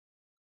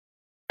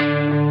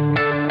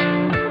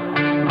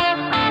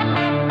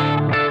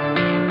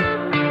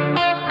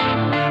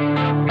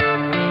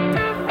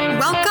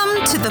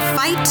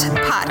Fight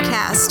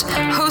Podcast,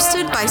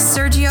 hosted by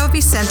Sergio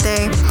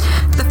Vicente.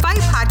 The Fight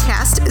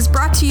Podcast is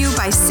brought to you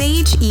by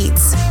Sage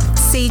Eats.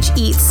 Sage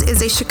Eats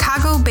is a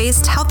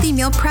Chicago-based healthy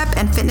meal prep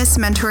and fitness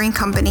mentoring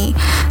company.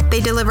 They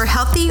deliver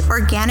healthy,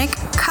 organic,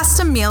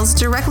 custom meals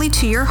directly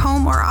to your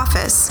home or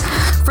office.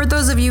 For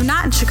those of you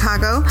not in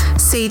Chicago,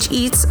 Sage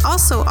Eats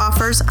also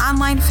offers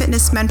online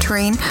fitness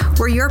mentoring,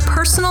 where your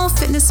personal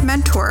fitness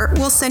mentor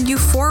will send you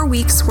 4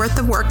 weeks worth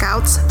of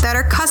workouts that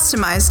are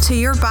customized to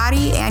your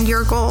body and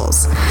your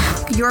goals.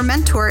 Your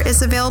mentor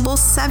is available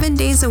 7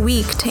 days a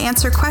week to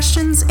answer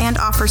questions and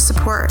offer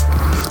support.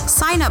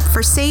 Sign up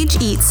for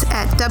Sage Eats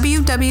at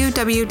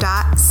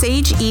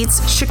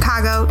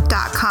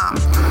www.sageeatschicago.com.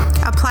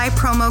 Apply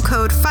promo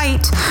code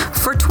FIGHT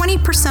for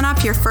 20%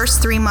 off your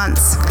first 3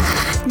 months.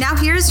 Now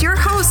here's your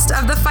host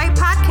of the Fight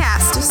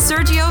Podcast,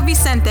 Sergio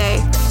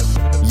Vicente.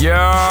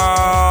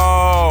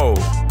 Yo!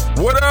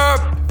 What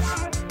up?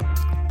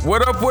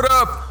 What up, what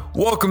up?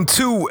 Welcome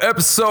to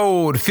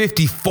episode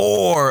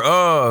 54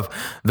 of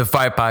the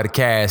Fight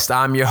Podcast.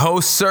 I'm your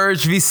host,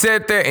 Serge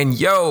Vicente, and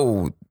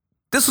yo,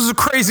 this was a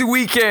crazy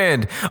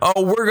weekend.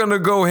 We're going to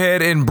go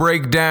ahead and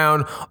break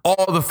down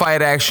all the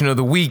fight action of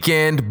the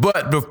weekend.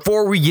 But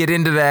before we get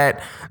into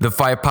that, the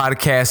Fight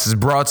Podcast is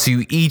brought to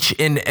you each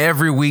and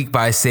every week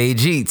by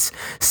Sage Eats.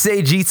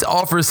 Sage Eats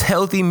offers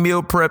healthy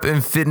meal prep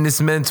and fitness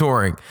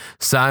mentoring.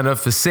 Sign up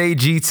for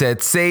Sage Eats at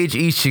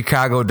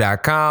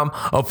sageeatschicago.com.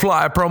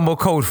 Apply promo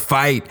code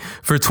FIGHT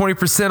for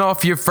 20%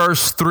 off your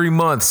first 3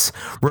 months.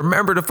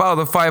 Remember to follow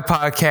the Fight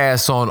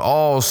Podcast on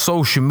all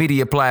social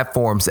media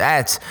platforms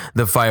at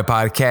the Fight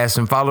Podcast.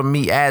 And follow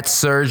me at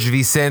Serge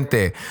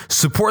Vicente.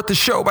 Support the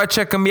show by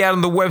checking me out on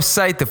the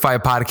website,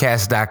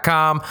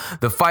 thefightpodcast.com.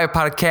 The Fight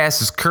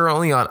Podcast is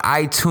currently on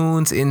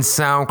iTunes and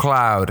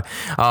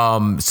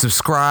SoundCloud.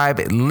 Subscribe,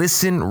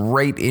 listen,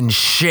 rate, and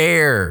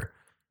share.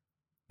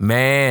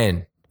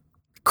 Man,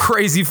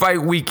 crazy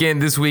fight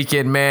weekend this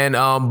weekend, man.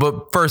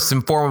 But first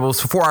and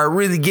foremost, before I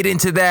really get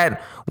into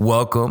that,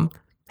 welcome.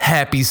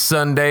 Happy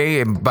Sunday.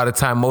 And by the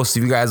time most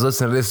of you guys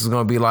listen to this, is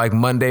going to be like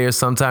Monday or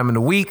sometime in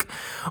the week.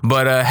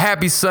 But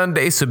happy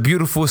Sunday. It's a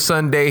beautiful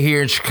Sunday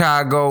here in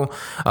Chicago.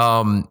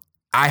 I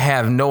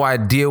have no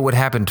idea what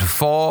happened to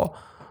fall.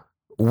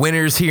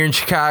 Winters here in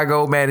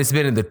Chicago, man, it's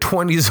been in the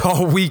 20s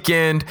all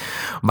weekend.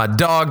 My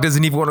dog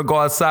doesn't even want to go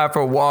outside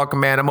for a walk,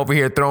 man. I'm over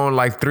here throwing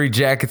like 3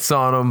 jackets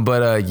on him.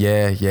 But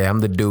yeah, I'm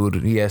the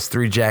dude. He has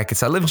 3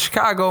 jackets. I live in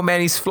Chicago,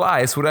 man. He's fly.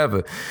 It's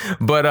whatever.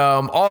 But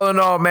all in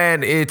all,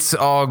 man, it's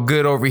all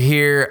good over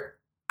here.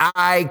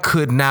 I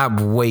could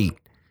not wait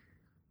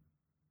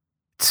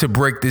to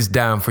break this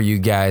down for you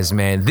guys,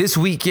 man. This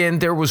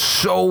weekend, there was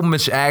so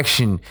much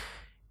action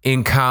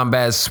in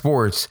combat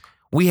sports.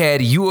 We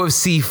had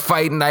UFC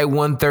Fight Night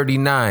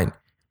 139.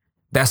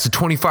 That's the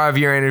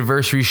 25-year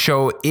anniversary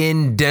show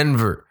in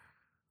Denver,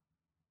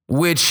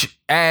 which,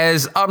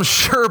 as I'm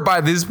sure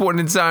by this point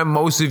in time,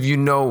 most of you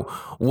know,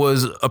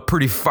 was a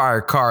pretty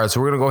fire card.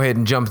 So we're going to go ahead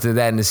and jump to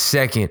that in a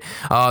second.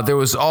 There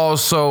was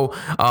also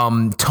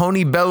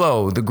Tony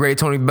Bellew, the great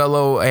Tony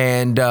Bellew,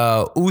 and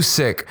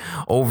Usyk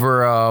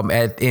over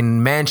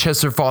in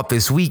Manchester fought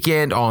this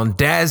weekend on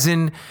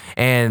DAZN,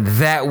 and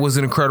that was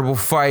an incredible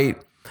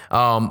fight.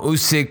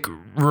 Usyk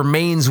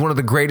remains one of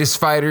the greatest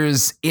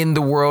fighters in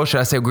the world, should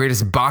I say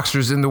greatest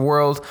boxers in the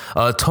world.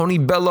 Tony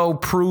Bellew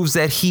proves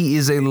that he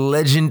is a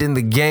legend in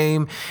the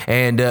game,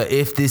 and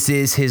if this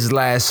is his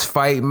last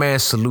fight, man,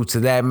 salute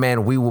to that,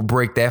 man. We will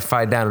break that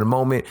fight down in a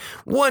moment.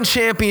 One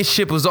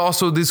championship was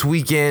also this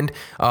weekend.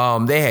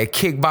 They had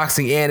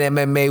kickboxing and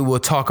MMA. We'll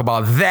talk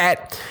about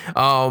that.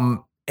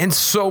 And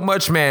so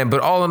much, man. But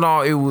all in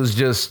all, it was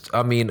just,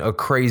 a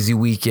crazy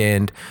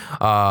weekend.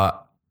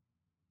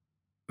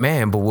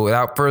 Man, but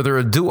without further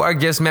ado, I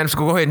guess, man, I'm just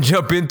going to go ahead and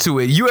jump into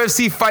it.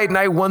 UFC Fight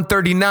Night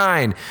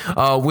 139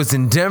 was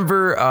in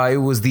Denver. It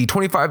was the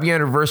 25-year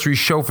anniversary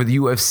show for the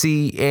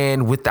UFC,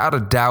 and without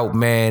a doubt,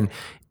 man,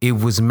 it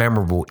was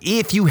memorable.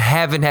 If you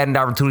haven't had an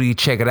opportunity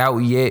to check it out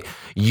yet,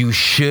 you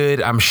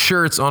should. I'm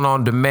sure it's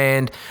on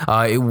demand.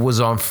 It was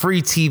on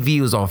free TV.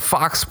 It was on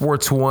Fox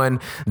Sports 1.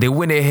 They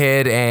went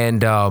ahead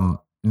and,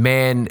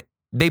 man,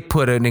 they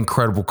put an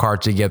incredible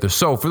card together.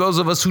 So for those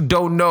of us who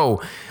don't know,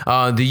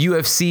 the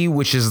UFC,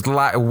 which is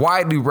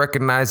widely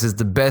recognized as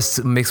the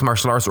best mixed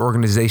martial arts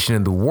organization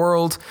in the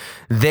world,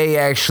 they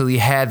actually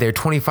had their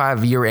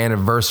 25-year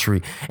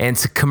anniversary. And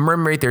to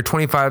commemorate their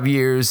 25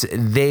 years,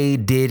 they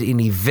did an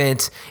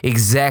event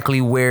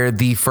exactly where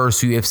the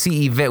first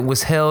UFC event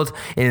was held,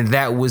 and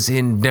that was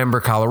in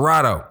Denver,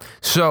 Colorado.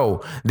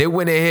 So they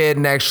went ahead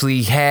and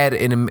actually had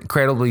an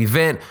incredible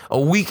event a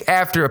week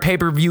after a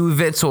pay-per-view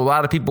event. So a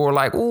lot of people were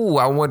like,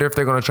 ooh, I wonder if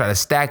they're going to try to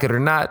stack it or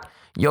not.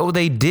 Yo,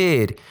 they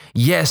did.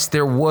 Yes,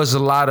 there was a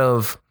lot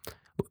of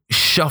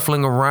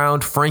shuffling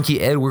around.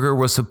 Frankie Edgar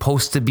was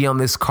supposed to be on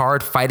this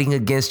card fighting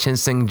against Chen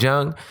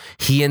Seng-jung.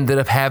 He ended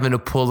up having to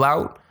pull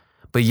out.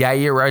 But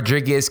Yair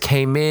Rodriguez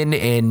came in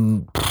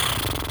and,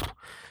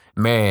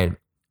 man,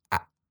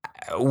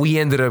 we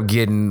ended up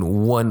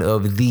getting one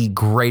of the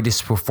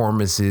greatest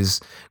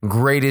performances,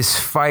 greatest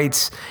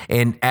fights,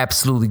 and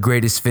absolutely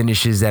greatest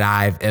finishes that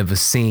I've ever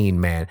seen,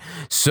 man.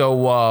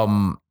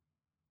 So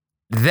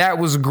that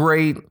was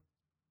great.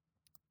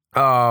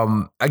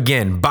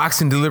 Again,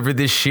 boxing delivered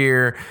this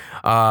year.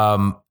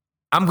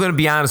 I'm going to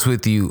be honest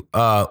with you.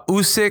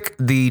 Usyk,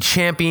 the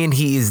champion,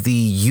 he is the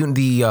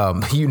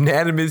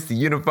unanimous, the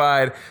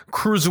unified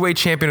cruiserweight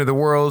champion of the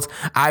world.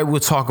 I will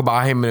talk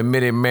about him in a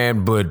minute,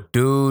 man. But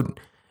dude,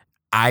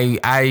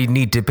 I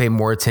need to pay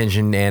more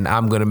attention, and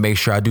I'm going to make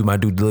sure I do my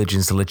due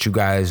diligence to let you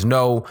guys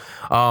know.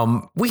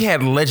 We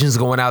had legends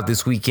going out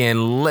this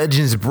weekend,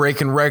 legends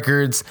breaking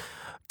records.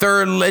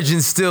 Third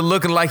legend still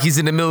looking like he's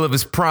in the middle of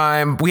his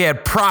prime. We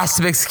had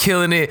prospects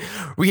killing it.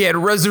 We had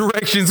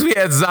resurrections. We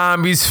had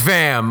zombies,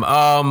 fam.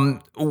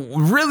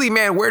 Really,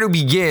 man, where to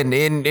begin?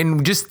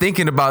 And just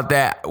thinking about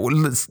that,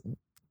 let's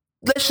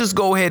just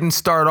go ahead and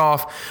start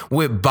off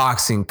with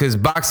boxing, because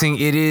boxing,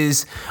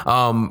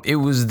 it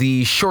was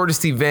the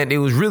shortest event. It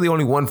was really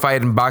only one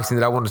fight in boxing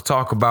that I wanted to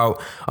talk about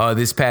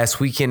this past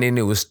weekend, and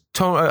it was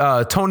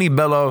Tony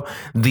Bellew,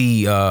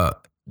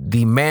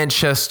 the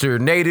Manchester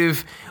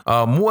native,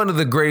 one of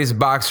the greatest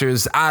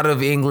boxers out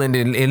of England,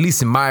 and at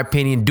least in my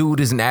opinion. Dude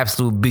is an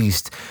absolute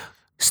beast.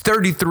 He's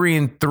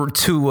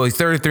 33-2. He's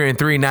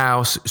 33-3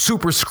 now.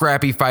 Super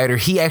scrappy fighter.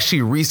 He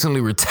actually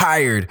recently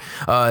retired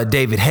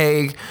David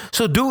Haig.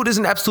 So dude is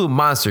an absolute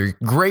monster.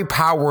 Great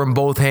power in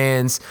both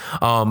hands.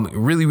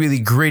 Really, really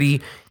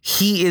gritty.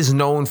 He is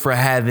known for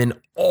having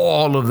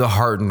all of the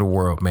heart in the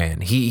world,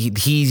 man.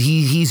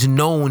 He's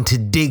known to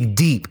dig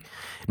deep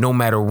no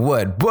matter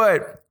what.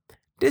 But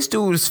this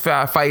dude is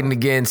fighting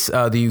against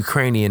the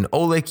Ukrainian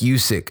Oleg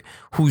Usyk,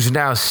 who's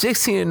now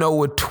 16-0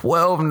 with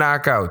 12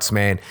 knockouts,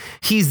 man.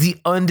 He's the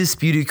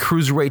undisputed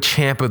cruiserweight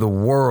champ of the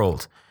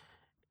world.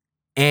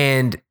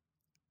 And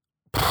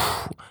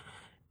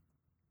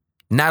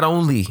not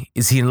only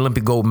is he an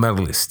Olympic gold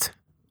medalist,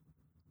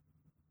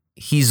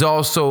 he's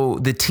also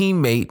the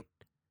teammate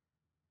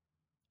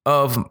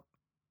of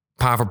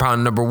pound for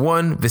pound number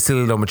one,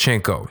 Vasily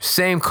Lomachenko.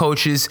 Same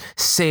coaches,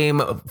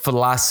 same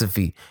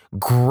philosophy.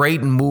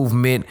 Great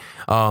movement,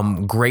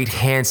 great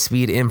hand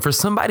speed. And for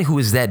somebody who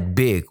is that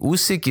big,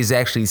 Usyk is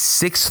actually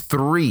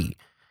 6'3",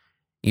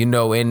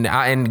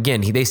 and again,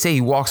 they say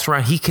he walks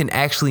around, he can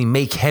actually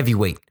make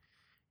heavyweight.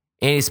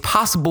 And it's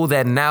possible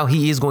that now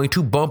he is going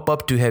to bump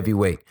up to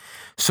heavyweight.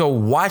 So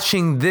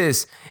watching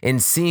this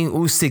and seeing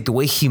Usyk, the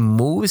way he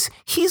moves,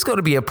 he's going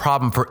to be a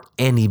problem for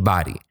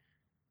anybody.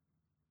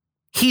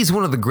 He's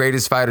one of the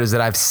greatest fighters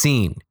that I've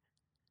seen.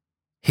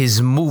 His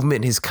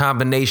movement, his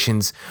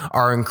combinations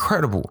are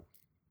incredible.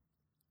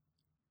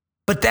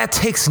 But that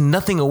takes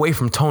nothing away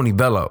from Tony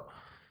Bellew.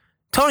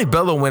 Tony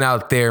Bellew went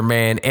out there,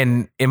 man,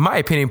 and in my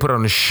opinion, put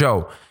on a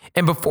show.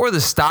 And before the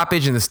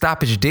stoppage, and the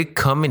stoppage did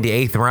come in the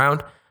 8th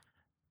round,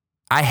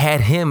 I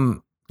had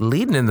him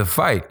leading in the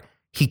fight.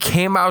 He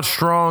came out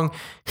strong.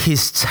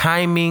 His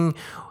timing,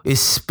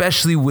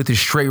 especially with his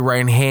straight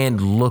right hand,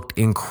 looked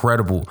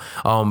incredible.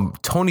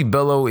 Tony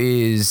Bellew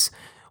is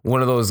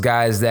one of those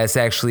guys that's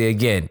actually,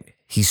 again,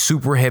 he's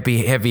super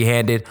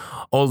heavy-handed.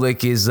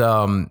 Oleg is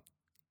a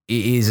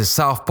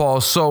southpaw.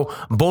 So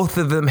both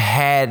of them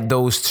had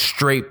those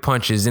straight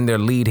punches in their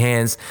lead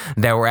hands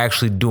that were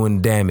actually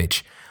doing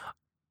damage.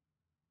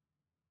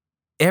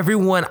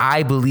 Everyone,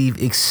 I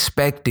believe,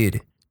 expected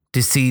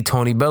to see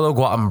Tony Bellew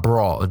go out and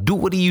brawl, do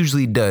what he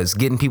usually does,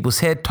 get in people's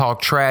head,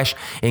 talk trash,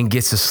 and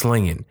gets to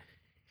slinging.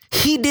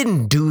 He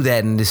didn't do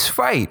that in this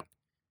fight.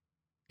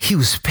 He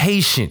was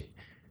patient.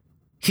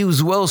 He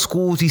was well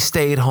schooled. He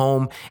stayed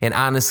home, and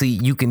honestly,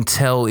 you can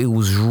tell it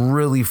was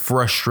really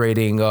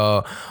frustrating.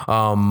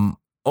 Olenek,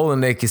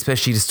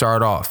 especially to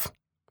start off.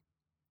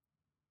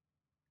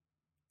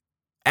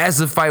 As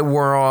the fight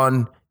wore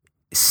on,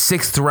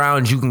 6th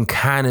round, you can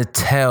kind of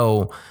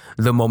tell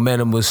the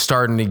momentum was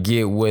starting to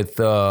get with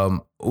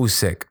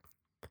Usyk.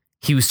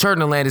 He was starting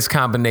to land his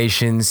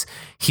combinations.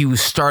 He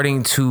was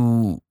starting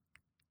to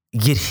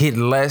get hit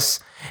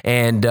less.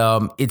 And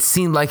it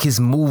seemed like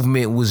his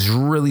movement was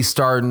really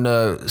starting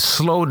to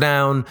slow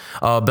down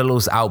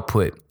Bellew's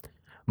output.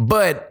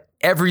 But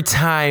every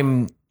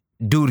time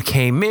dude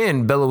came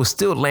in, Bellew was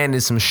still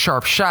landing some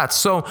sharp shots.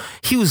 So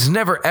he was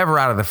never, ever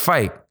out of the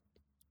fight.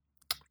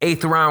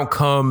 8th round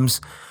comes.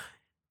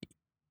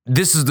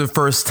 This is the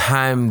first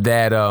time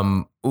that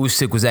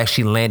Usyk was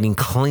actually landing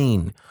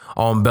clean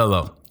on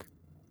Bellew.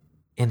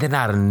 And then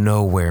out of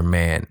nowhere,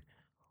 man,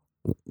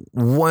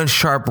 one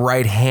sharp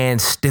right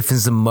hand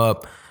stiffens him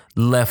up,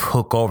 left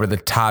hook over the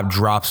top,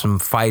 drops him,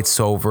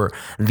 fights over.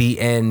 The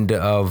end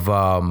of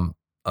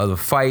the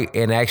fight.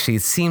 And actually,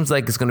 it seems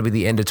like it's going to be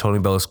the end of Tony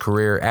Bellew's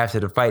career. After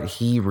the fight,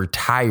 he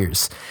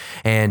retires.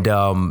 And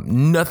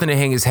nothing to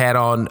hang his hat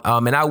on.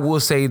 And I will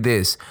say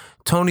this,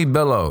 Tony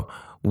Bellew,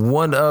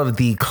 one of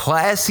the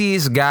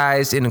classiest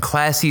guys in the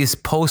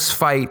classiest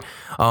post-fight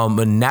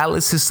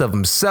analysis of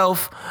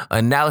himself,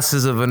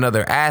 analysis of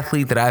another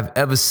athlete that I've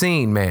ever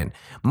seen, man.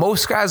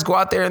 Most guys go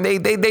out there and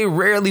they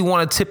rarely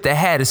want to tip the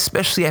hat,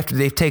 especially after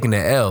they've taken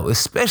the L,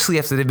 especially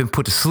after they've been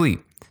put to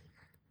sleep.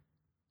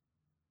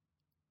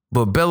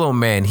 But Bello,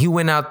 man, he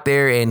went out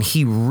there and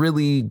he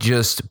really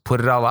just put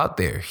it all out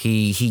there.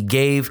 He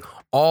gave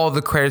all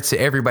the credit to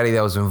everybody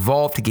that was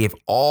involved. He gave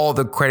all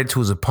the credit to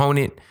his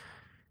opponent,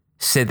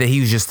 said that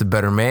he was just a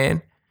better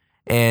man.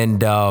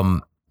 And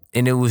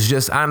it was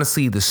just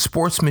honestly the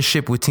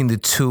sportsmanship between the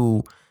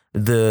two,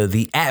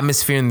 the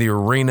atmosphere in the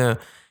arena.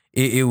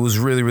 It was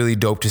really, really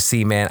dope to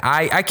see, man.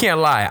 I can't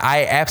lie.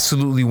 I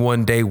absolutely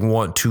one day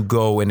want to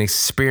go and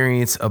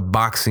experience a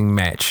boxing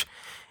match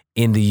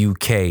in the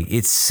UK.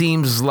 It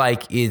seems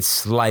like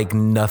it's like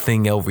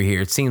nothing over here.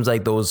 It seems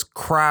like those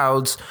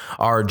crowds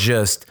are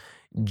just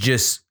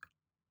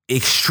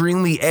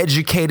extremely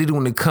educated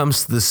when it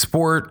comes to the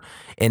sport.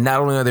 And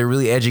not only are they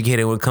really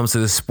educated when it comes to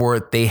the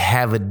sport, they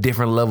have a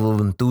different level of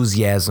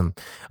enthusiasm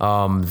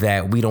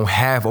that we don't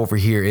have over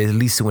here, at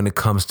least when it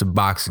comes to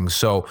boxing.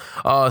 So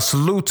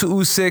salute to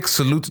Usyk,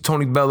 salute to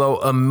Tony Bello.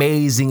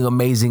 Amazing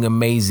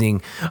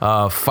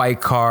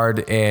fight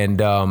card. And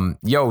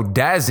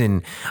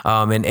DAZN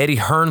and Eddie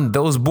Hearn,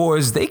 those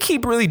boys, they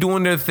keep really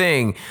doing their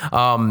thing.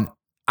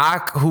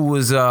 Ak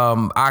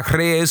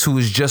Reyes, who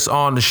was just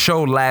on the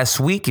show last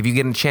week. If you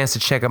get a chance to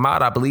check him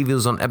out, I believe he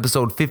was on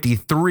episode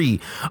 53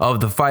 of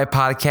the Fight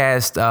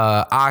Podcast.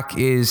 Ak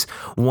is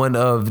one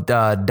of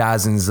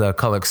DAZN's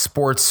Color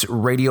Sports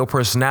radio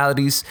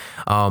personalities.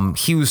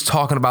 He was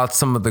talking about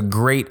some of the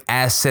great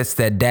assets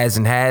that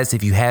DAZN has.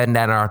 If you hadn't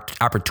had an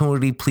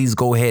opportunity, please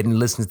go ahead and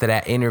listen to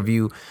that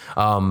interview.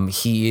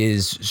 He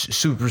is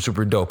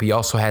super dope. He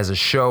also has a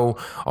show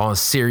on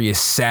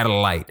Sirius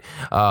Satellite.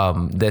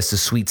 That's the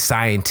Sweet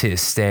Scientist,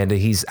 and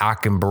he's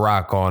Ak and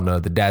Barack on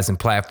the DAZN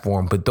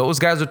platform. But those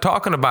guys are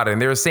talking about it,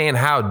 and they're saying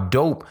how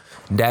dope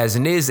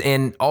DAZN is,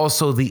 and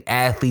also the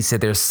athletes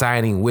that they're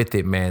signing with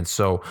it, man.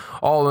 So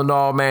all in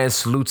all, man,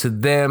 salute to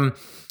them.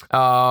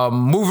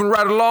 Moving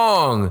right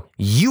along,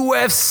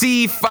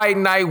 UFC Fight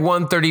Night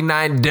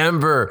 139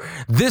 Denver.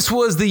 This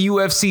was the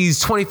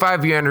UFC's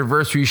 25-year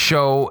anniversary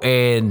show,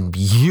 and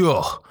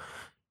yo,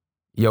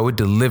 it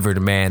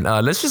delivered, man.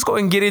 Let's just go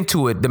ahead and get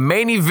into it. The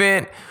main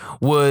event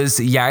was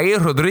Yair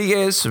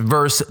Rodriguez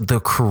versus the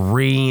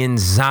Korean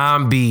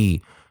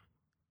Zombie.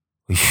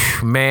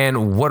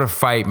 Man, what a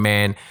fight,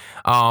 man.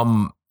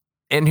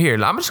 And here,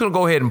 I'm just going to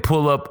go ahead and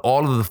pull up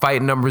all of the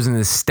fight numbers and the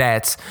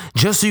stats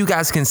just so you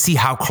guys can see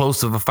how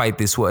close of a fight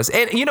this was.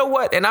 And you know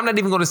what? And I'm not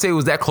even going to say it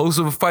was that close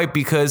of a fight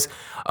because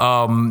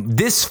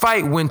this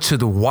fight went to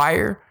the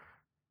wire.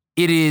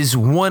 It is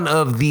one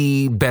of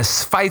the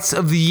best fights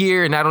of the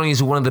year. Not only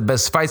is it one of the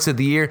best fights of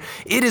the year,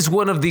 it is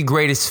one of the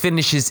greatest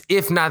finishes,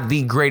 if not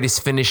the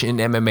greatest finish in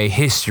MMA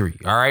history.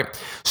 All right.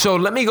 So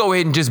let me go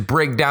ahead and just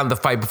break down the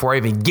fight before I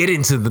even get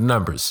into the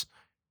numbers.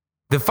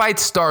 The fight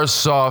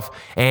starts off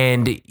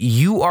and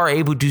you are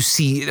able to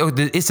see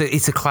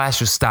it's a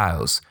clash of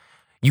styles.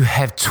 You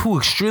have two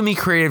extremely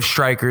creative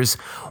strikers,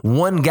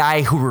 one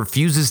guy who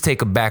refuses to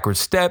take a backward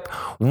step,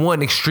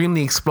 one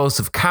extremely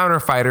explosive counter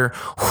fighter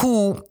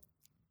who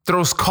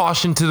throws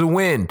caution to the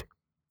wind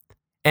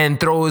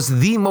and throws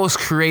the most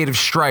creative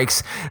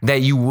strikes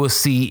that you will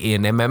see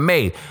in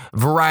MMA.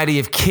 Variety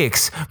of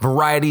kicks,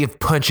 variety of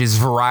punches,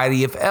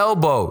 variety of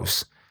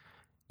elbows.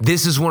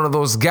 This is one of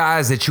those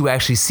guys that you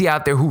actually see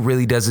out there who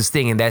really does his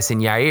thing, and that's in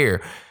Yair.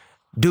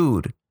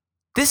 Dude,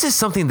 this is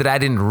something that I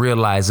didn't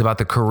realize about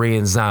the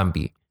Korean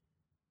Zombie.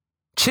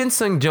 Chin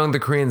Sung-jung,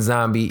 the Korean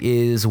Zombie,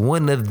 is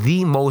one of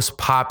the most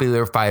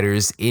popular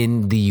fighters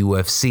in the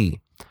UFC.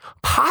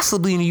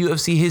 Possibly in the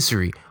UFC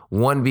history.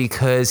 One,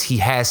 because he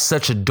has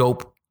such a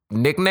dope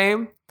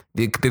nickname,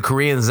 the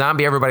Korean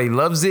Zombie. Everybody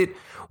loves it.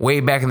 Way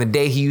back in the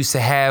day, he used to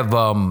have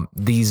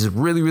these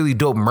really, really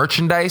dope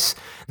merchandise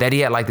that he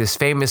had, like this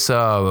famous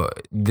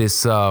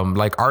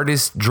like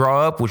artist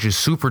draw up, which is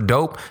super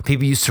dope.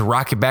 People used to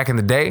rock it back in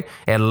the day.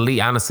 At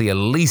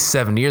least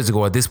 7 years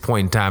ago at this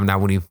point in time. Now,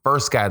 when he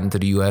first got into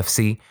the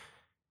UFC,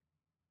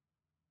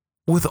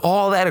 with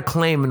all that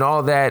acclaim and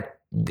all that.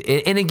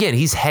 And again,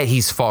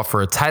 he's fought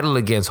for a title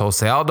against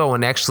Jose Aldo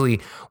and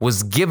actually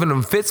was giving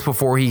him fits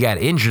before he got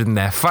injured in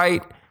that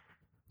fight.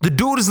 The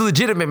dude is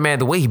legitimate, man.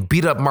 The way he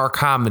beat up Mark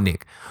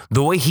Hominick,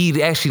 the way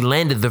he actually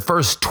landed the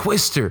first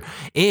twister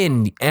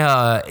in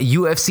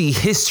UFC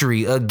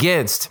history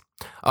against,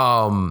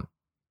 man,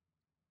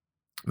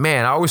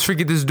 I always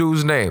forget this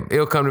dude's name.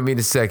 It'll come to me in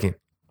a second.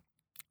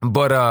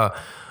 But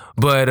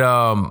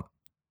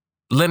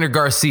Leonard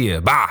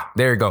Garcia.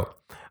 There you go.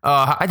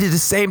 I did the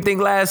same thing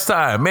last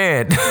time,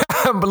 man.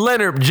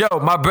 Leonard, Joe,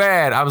 my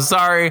bad. I'm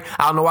sorry.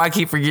 I don't know why I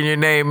keep forgetting your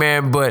name,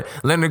 man. But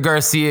Leonard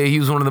Garcia, he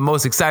was one of the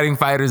most exciting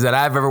fighters that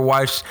I've ever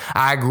watched.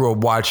 I grew up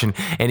watching,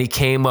 and he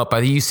came up.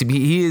 He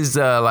is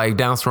like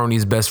Don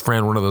Cerrone's best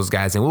friend, one of those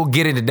guys. And we'll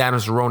get into Don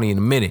Cerrone in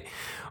a minute.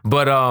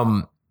 But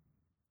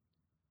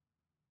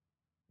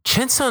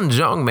Chin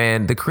Sung-jung,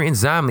 man, the Korean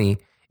Zombie,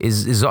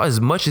 is as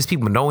much as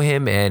people know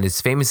him and as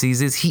famous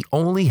as he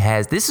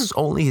is, this is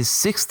only his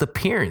 6th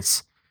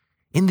appearance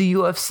in the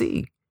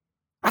UFC.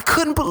 I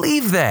couldn't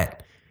believe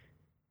that.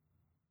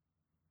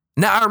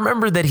 Now, I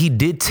remember that he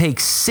did take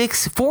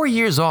 4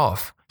 years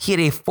off. He had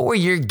a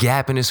 4-year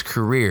gap in his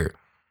career.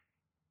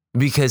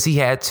 because he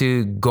had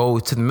to go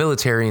to the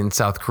military in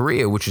South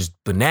Korea, which is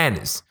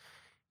bananas.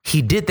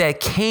 He did that,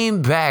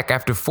 came back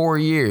after 4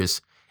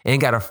 years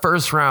and got a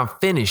first round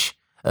finish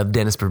of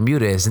Dennis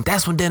Bermudez. And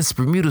that's when Dennis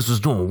Bermudez was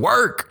doing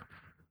work.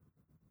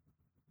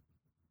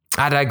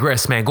 I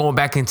digress, man. Going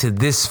back into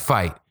this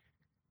fight.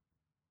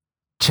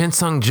 Chin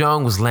Sung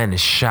Jung was landing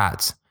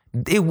shots.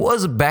 It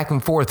was a back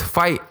and forth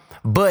fight,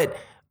 but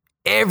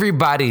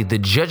everybody, the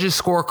judges'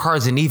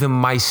 scorecards, and even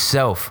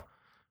myself,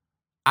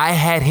 I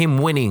had him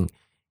winning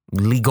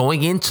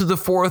going into the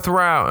fifth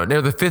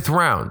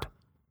round.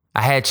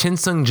 I had Chin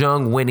Sung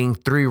Jung winning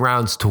 3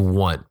 rounds to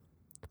 1.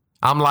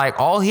 I'm like,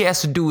 all he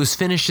has to do is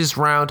finish this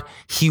round.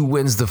 He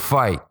wins the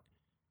fight.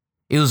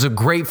 It was a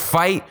great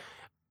fight.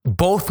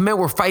 Both men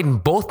were fighting.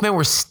 Both men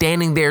were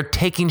standing there,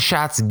 taking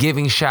shots,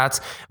 giving shots,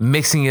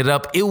 mixing it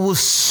up. It was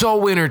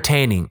so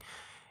entertaining.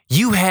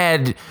 You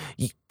had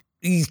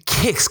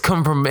kicks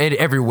come from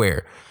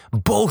everywhere.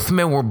 Both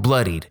men were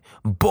bloodied.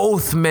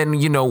 Both men,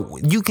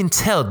 you can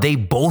tell they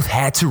both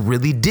had to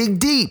really dig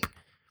deep.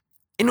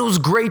 And it was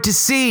great to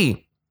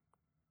see.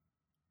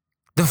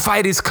 The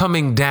fight is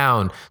coming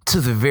down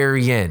to the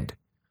very end.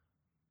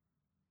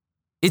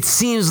 It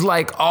seems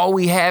like all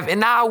we have,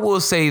 and I will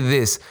say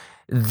this,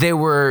 there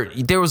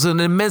was an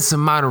immense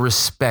amount of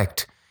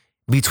respect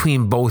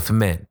between both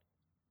men.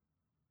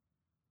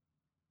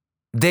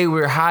 They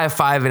were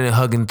high-fiving and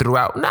hugging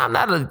throughout. Now, I'm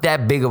not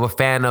that big of a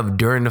fan of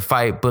during the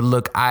fight, but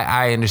look,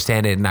 I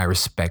understand it and I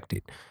respect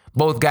it.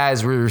 Both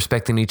guys were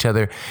respecting each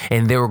other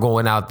and they were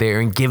going out there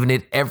and giving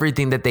it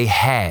everything that they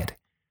had.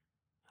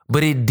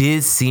 But it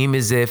did seem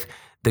as if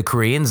the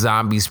Korean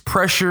Zombie's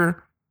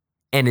pressure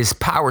and his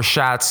power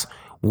shots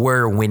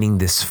were winning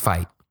this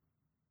fight.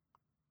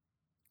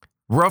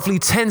 Roughly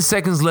 10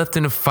 seconds left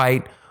in the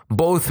fight.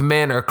 Both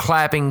men are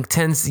clapping.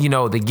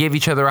 They give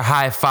each other a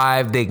high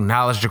five. They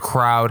acknowledge the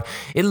crowd.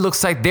 It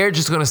looks like they're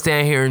just going to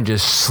stand here and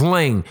just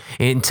sling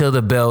until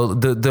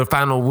the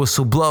final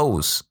whistle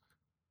blows.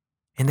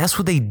 And that's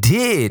what they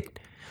did.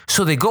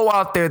 So they go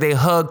out there, they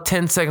hug,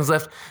 10 seconds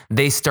left.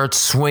 They start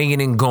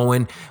swinging and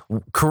going.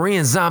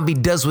 Korean Zombie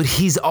does what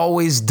he's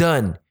always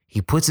done.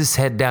 He puts his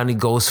head down, he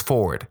goes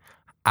forward.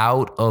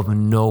 Out of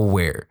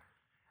nowhere,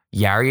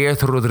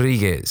 Yair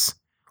Rodriguez,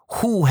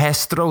 who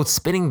has thrown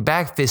spinning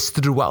back fists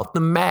throughout the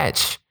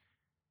match,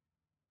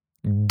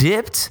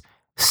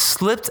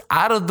 slipped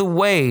out of the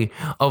way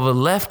of a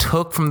left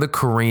hook from the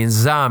Korean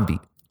Zombie.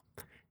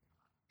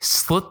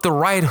 Slipped the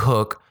right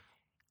hook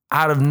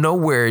out of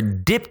nowhere,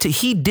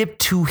 he dipped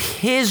to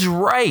his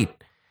right.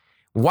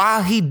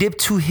 While he dipped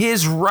to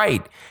his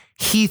right,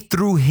 he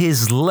threw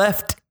his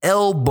left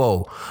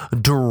elbow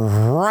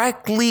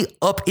directly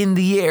up in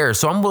the air.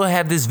 So I'm going to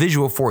have this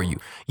visual for you.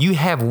 You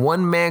have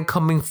one man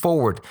coming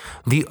forward.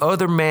 The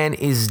other man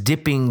is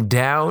dipping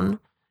down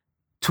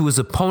to his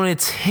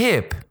opponent's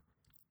hip.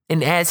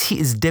 And as he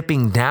is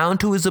dipping down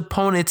to his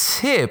opponent's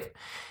hip,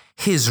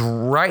 his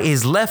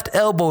left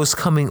elbow is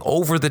coming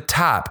over the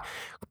top,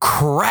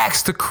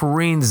 cracks the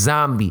Korean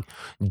Zombie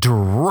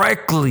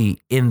directly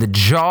in the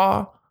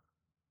jaw,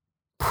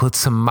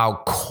 puts him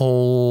out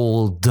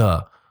cold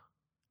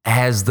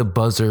as the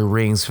buzzer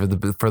rings for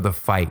the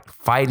fight.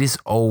 Fight is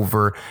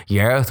over.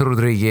 Yair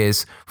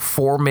Rodriguez,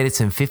 4 minutes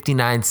and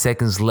 59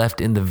 seconds left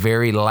in the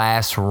very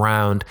last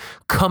round,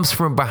 comes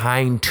from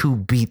behind to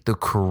beat the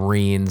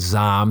Korean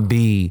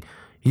Zombie.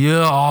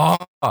 Yeah,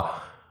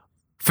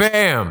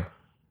 fam,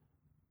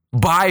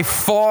 by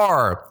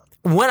far.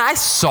 When I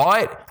saw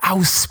it, I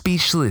was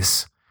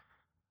speechless.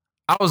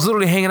 I was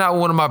literally hanging out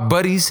with one of my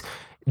buddies.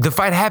 The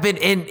fight happened,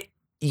 and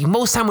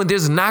most time when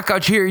there's a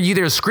knockout, you're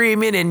either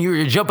screaming and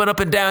you're jumping up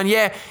and down.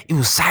 Yeah, it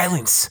was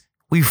silence.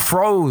 We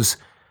froze.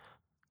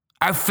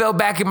 I fell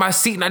back in my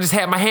seat and I just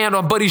had my hand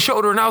on Buddy's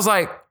shoulder. And I was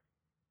like,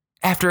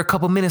 after a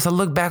couple minutes, I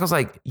looked back. I was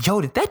like, yo,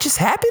 did that just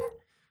happen?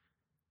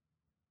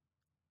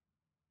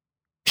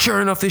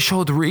 Sure enough, they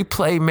showed the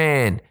replay,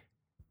 man.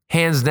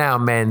 Hands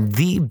down, man,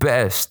 the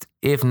best,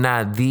 if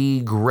not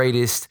the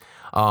greatest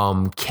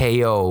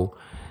KO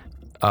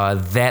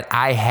that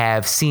I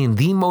have seen.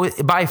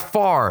 By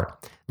far,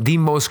 the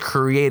most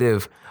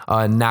creative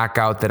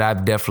knockout that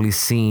I've definitely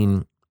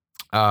seen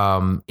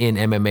in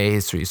MMA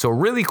history. So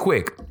really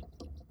quick,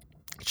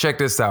 check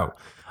this out.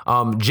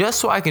 Just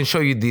so I can show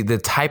you the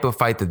type of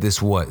fight that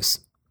this was.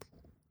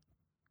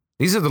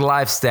 These are the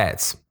live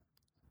stats.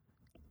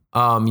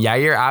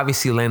 Yair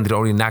obviously landed the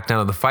only knockdown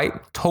of the fight.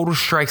 Total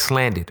strikes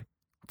landed.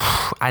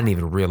 I didn't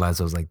even realize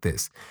it was like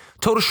this.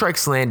 Total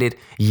strikes landed.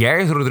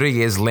 Yair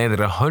Rodriguez landed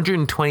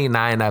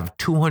 129 out of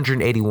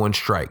 281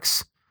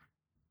 strikes.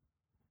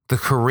 The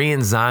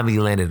Korean Zombie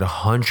landed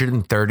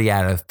 130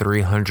 out of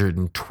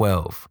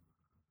 312.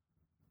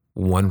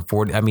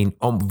 140,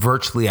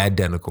 virtually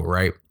identical,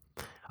 right?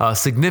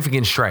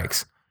 Significant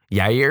strikes.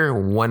 Yair,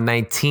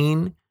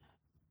 119.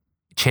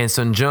 Chin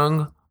Sung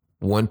Jung,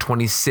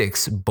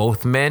 126.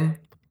 Both men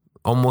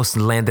almost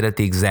landed at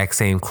the exact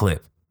same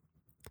clip.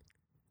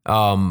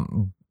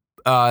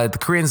 The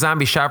Korean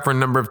Zombie shot for a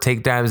number of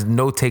takedowns.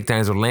 No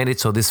takedowns were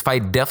landed, so this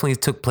fight definitely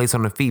took place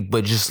on the feet.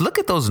 But just look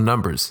at those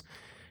numbers.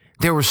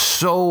 They were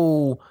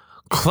so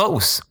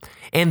close.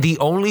 And the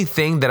only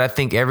thing that I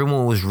think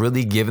everyone was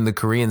really giving the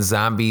Korean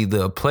Zombie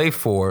the play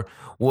for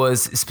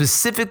was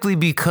specifically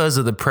because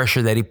of the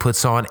pressure that he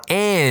puts on,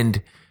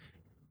 and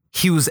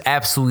he was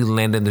absolutely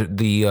landing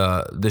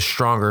the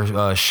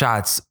stronger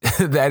shots.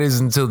 That is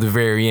until the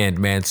very end,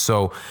 man.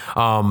 So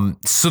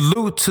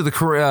salute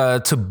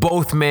to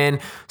both men.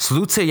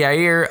 Salute to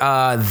Yair.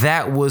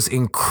 That was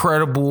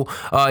incredible.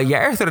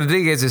 Yair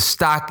Rodriguez's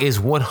stock is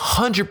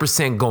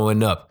 100%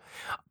 going up.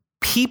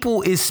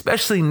 People,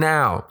 especially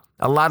now,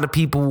 a lot of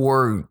people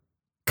were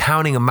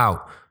counting him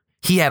out.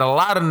 He had a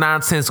lot of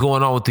nonsense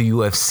going on with the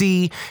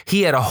UFC.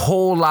 He had a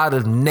whole lot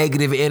of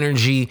negative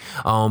energy.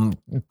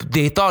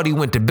 They thought he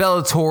went to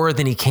Bellator,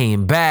 then he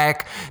came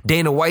back.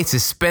 Dana White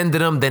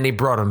suspended him, then they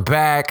brought him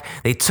back.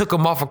 They took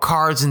him off of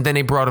cards, and then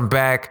they brought him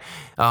back.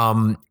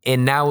 And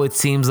now it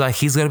seems like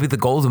he's going to be the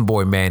golden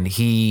boy, man.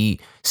 He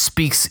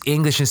speaks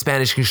English and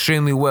Spanish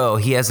extremely well.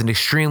 He has an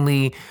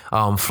extremely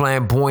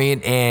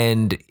flamboyant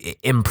and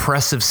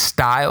impressive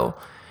style.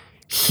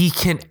 He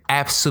can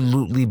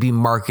absolutely be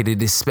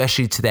marketed,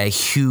 especially to that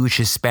huge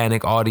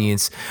Hispanic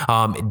audience.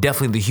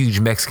 Definitely the huge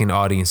Mexican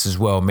audience as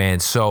well,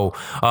 man. So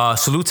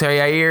salute to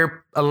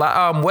Yair.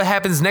 What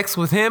happens next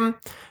with him?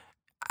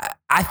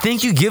 I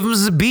think you give him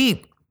a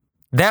beat.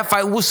 That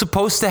fight was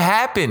supposed to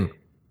happen.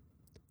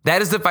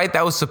 That is the fight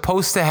that was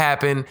supposed to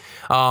happen.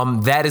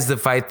 That is the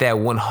fight that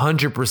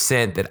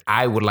 100% that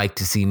I would like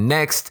to see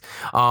next.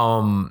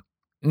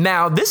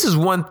 Now, this is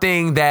one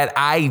thing that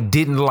I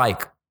didn't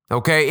like.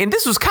 Okay, and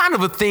this was kind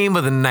of a theme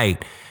of the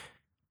night.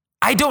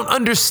 I don't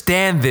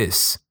understand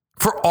this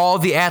for all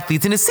the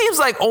athletes. And it seems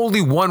like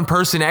only one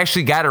person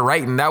actually got it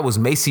right, and that was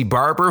Macy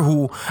Barber,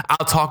 who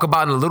I'll talk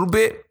about in a little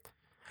bit.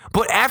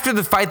 But after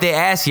the fight, they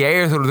asked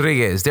Yair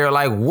Rodriguez, they're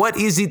like, what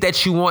is it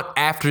that you want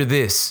after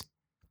this?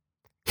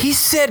 He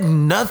said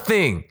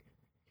nothing.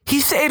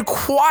 He said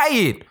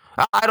quiet.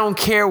 I don't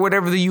care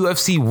whatever the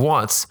UFC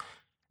wants.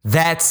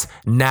 That's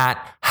not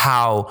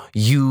how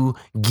you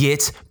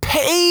get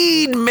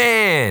paid,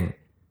 man.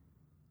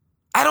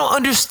 I don't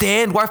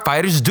understand why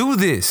fighters do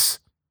this.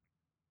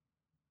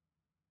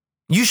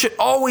 You should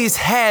always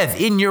have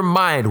in your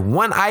mind,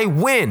 when I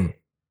win,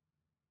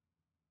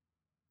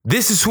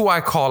 this is who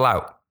I call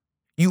out.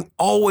 You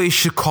always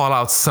should call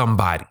out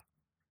somebody.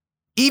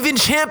 Even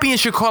champions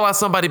should call out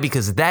somebody,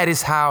 because that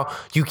is how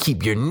you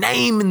keep your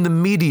name in the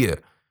media.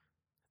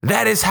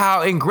 That is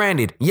how, and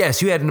granted,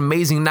 yes, you had an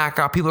amazing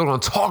knockout. People are going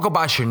to talk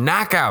about your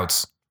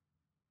knockouts.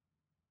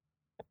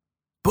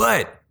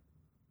 But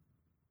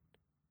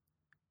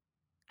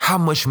how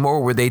much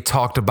more were they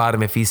talked about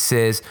him if he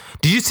says,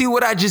 did you see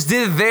what I just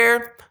did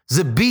there?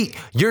 Zabit,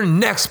 you're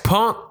next,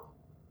 punk.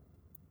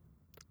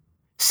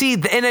 See,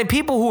 and then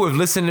people who have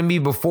listened to me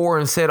before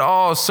and said,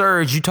 oh,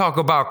 Serge, you talk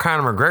about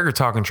Conor McGregor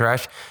talking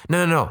trash.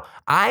 No.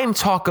 I'm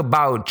talking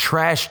about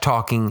trash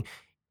talking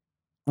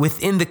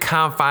within the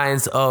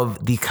confines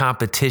of the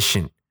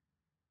competition.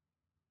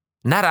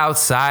 Not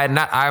outside,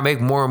 not I make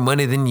more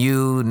money than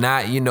you,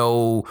 not,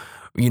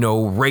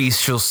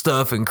 racial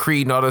stuff and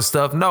creed and all that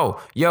stuff. No,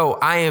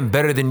 I am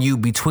better than you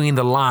between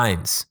the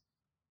lines.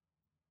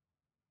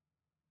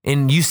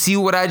 And you see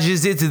what I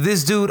just did to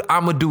this dude?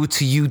 I'm going to do it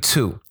to you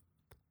too.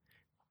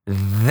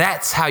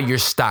 That's how your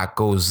stock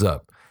goes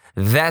up.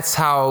 That's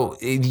how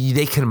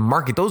they can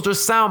market. Those are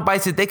sound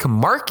bites that they can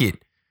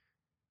market.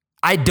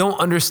 I don't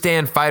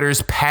understand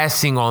fighters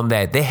passing on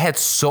that. They had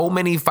so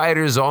many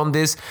fighters on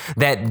this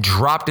that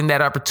dropped in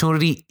that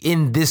opportunity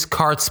in this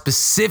card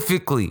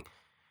specifically.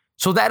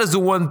 So that is the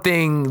one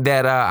thing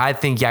that I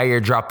think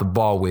Yair dropped the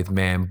ball with,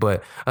 man.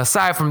 But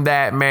aside from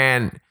that,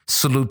 man,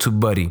 salute to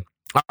Buddy.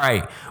 All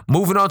right,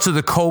 moving on to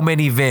the co-main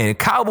event.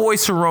 Cowboy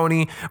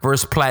Cerrone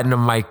versus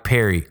Platinum Mike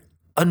Perry.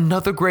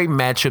 Another great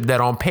matchup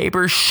that on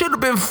paper should have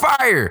been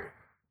fire.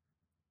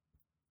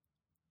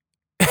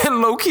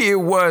 And low-key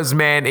it was,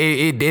 man.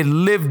 It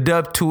lived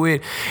up to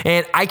it.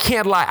 And I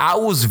can't lie, I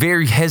was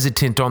very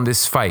hesitant on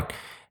this fight.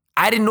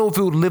 I didn't know if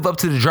it would live up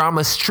to the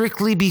drama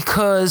strictly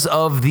because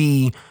of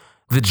the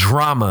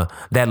drama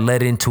that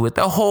led into it.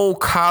 The whole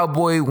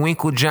Cowboy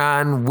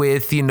Winklejohn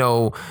with,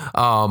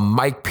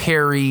 Mike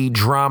Perry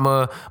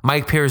drama.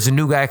 Mike Perry's a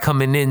new guy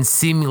coming in.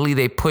 Seemingly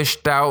they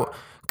pushed out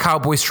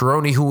Cowboy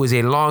Cerrone, who was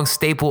a long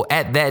staple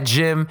at that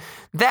gym.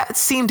 That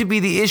seemed to be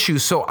the issue.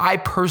 So I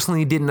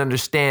personally didn't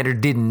understand or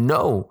didn't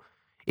know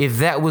if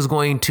that was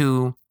going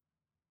to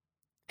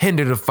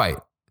hinder the fight.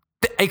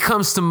 It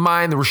comes to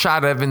mind the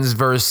Rashad Evans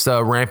versus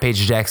Rampage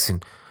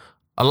Jackson.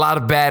 A lot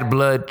of bad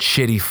blood,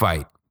 shitty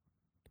fight.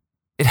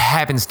 It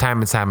happens time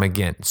and time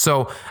again.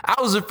 So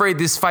I was afraid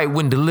this fight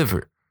wouldn't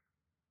deliver.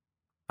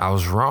 I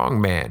was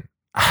wrong, man.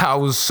 I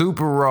was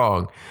super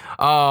wrong.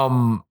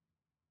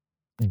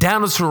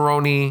 Donald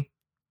Cerrone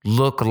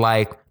looked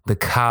like the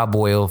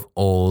cowboy of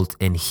old,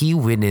 and he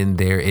went in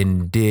there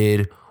and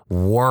did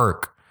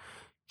work.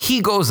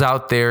 He goes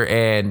out there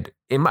and,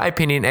 in my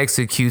opinion,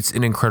 executes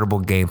an incredible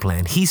game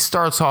plan. He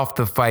starts off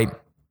the fight.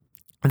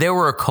 There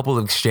were a couple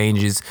of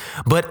exchanges,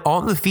 but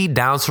on the feet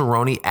down,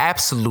 Cerrone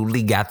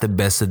absolutely got the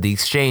best of the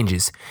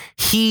exchanges.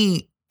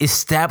 He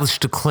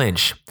established the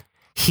clinch.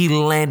 He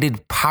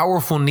landed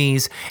powerful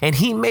knees, and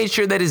he made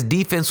sure that his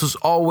defense was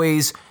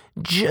always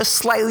just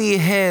slightly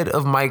ahead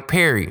of Mike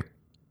Perry.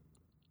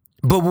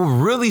 But what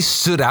really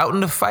stood out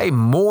in the fight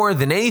more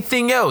than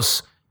anything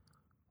else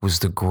was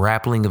the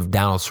grappling of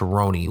Donald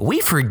Cerrone.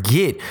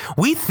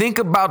 We think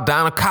about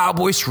Donald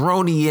Cowboy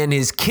Cerrone and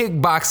his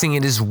kickboxing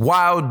and his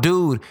wild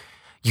dude.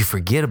 You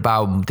forget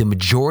about the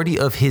majority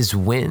of his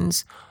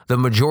wins, the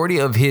majority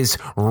of his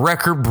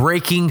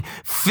record-breaking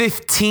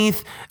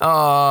 15th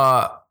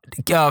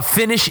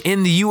finish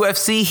in the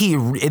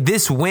UFC.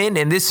 This win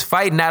and this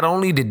fight, not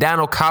only did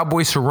Donald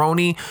Cowboy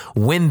Cerrone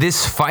win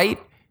this fight,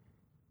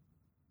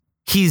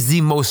 he's the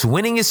most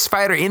winningest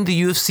fighter in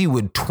the UFC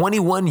with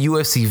 21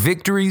 UFC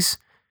victories.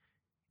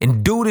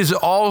 And dude is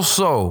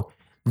also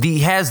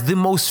has the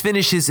most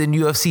finishes in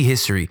UFC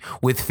history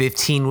with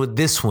 15 with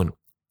this one.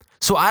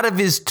 So out of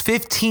his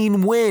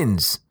 15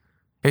 wins,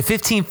 or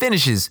 15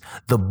 finishes,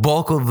 the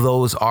bulk of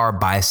those are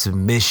by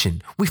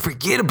submission. We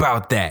forget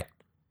about that.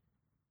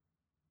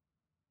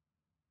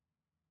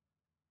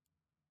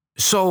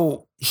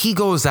 So he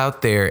goes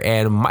out there,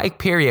 and Mike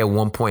Perry at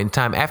one point in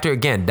time, after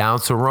again, down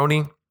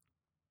Cerrone,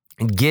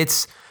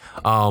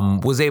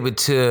 was able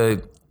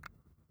to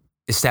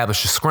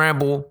establish a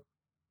scramble,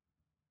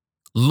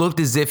 looked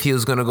as if he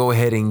was going to go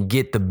ahead and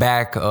get the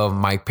back of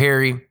Mike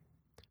Perry.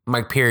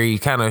 Mike Perry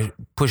kind of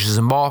pushes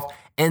him off,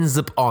 ends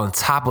up on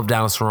top of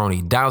Donald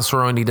Cerrone. Donald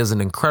Cerrone does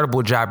an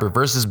incredible job,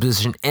 reverses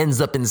position,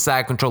 ends up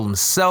inside control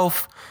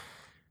himself,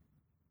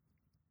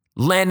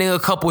 landing a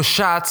couple of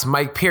shots.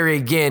 Mike Perry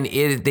again,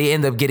 they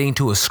end up getting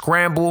to a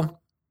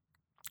scramble.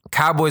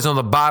 Cowboys on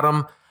the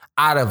bottom,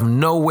 out of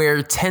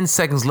nowhere, 10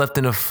 seconds left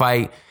in the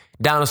fight.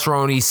 Donald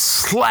Cerrone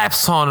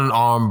slaps on an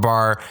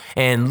armbar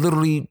and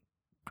literally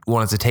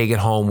wanted to take it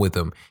home with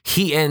him.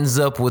 He ends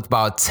up with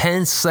about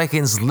 10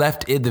 seconds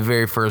left in the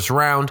very first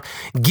round,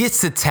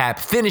 gets the tap,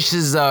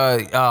 finishes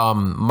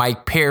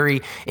Mike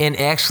Perry, and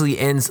actually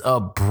ends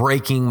up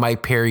breaking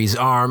Mike Perry's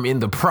arm in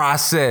the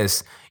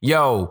process.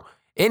 Yo,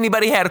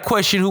 anybody had a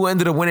question who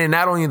ended up winning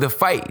not only the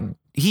fight,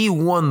 he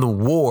won the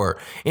war.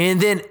 And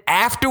then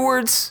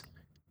afterwards,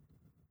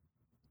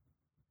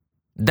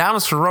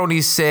 Donald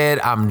Cerrone said,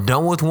 I'm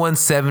done with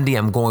 170.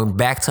 I'm going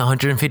back to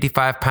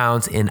 155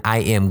 pounds, and I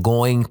am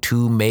going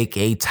to make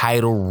a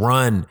title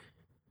run.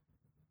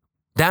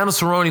 Donald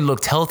Cerrone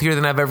looked healthier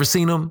than I've ever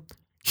seen him.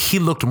 He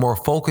looked more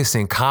focused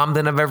and calm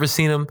than I've ever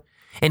seen him.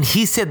 And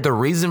he said the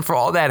reason for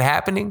all that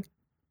happening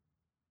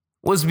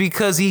was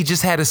because he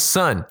just had a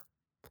son.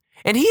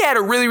 And he had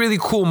a really, really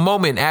cool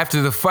moment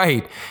after the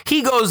fight.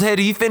 He goes ahead,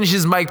 he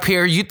finishes Mike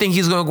Perry. You think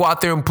he's going to go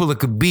out there and pull a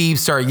Khabib,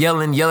 start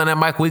yelling at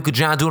Michael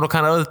John, doing all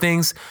kind of other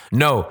things?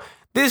 No.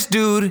 This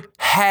dude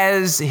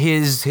has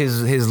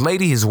his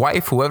lady, his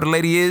wife, whoever the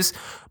lady is,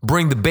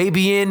 bring the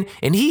baby in,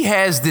 and he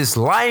has this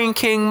Lion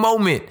King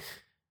moment.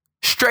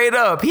 Straight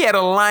up, he had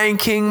a Lion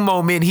King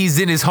moment. He's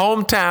in his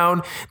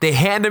hometown. They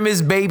hand him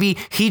his baby.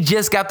 He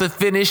just got the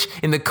finish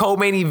in the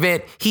co-main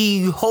event.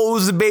 He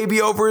holds the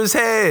baby over his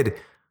head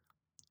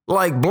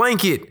like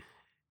blanket.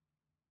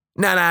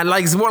 Nah,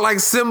 like it's more like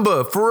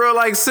Simba. For real,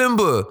 like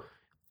Simba.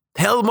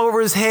 Held him over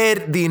his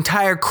head. The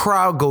entire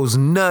crowd goes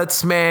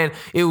nuts, man.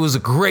 It was a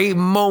great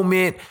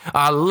moment.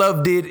 I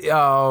loved it.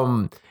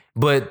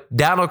 But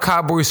Donald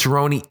Cowboy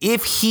Cerrone,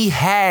 if he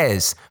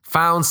has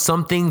found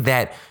something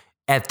that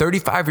at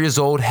 35 years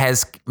old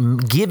has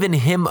given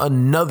him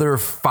another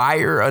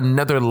fire,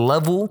 another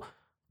level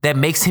that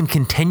makes him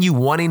continue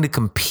wanting to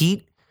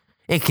compete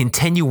and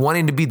continue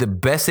wanting to be the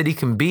best that he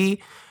can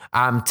be,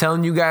 I'm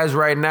telling you guys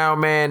right now,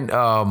 man,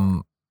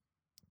 and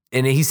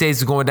then he says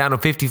he's going down to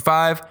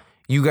 55,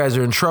 you guys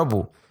are in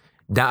trouble.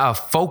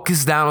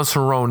 Focus down on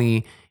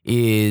Cerrone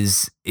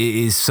is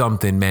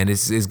something, man.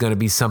 It's going to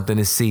be something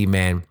to see,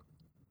 man.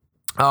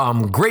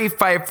 Great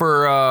fight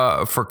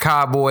for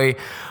Cowboy.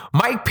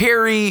 Mike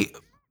Perry,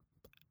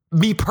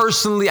 me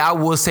personally, I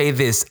will say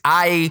this.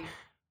 I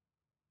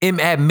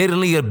am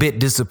admittedly a bit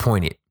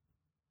disappointed.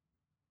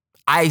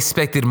 I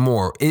expected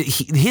more.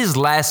 His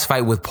last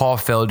fight with Paul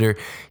Felder,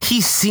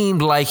 he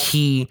seemed like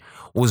he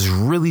was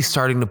really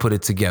starting to put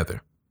it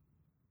together.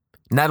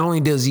 Not only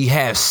does he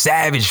have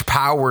savage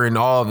power in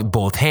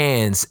both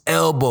hands,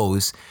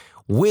 elbows,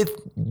 with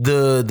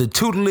the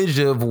tutelage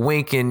of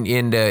Wink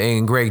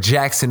and Greg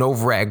Jackson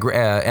over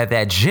at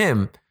that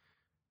gym,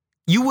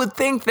 you would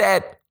think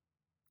that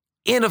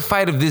in a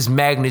fight of this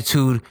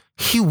magnitude,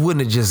 he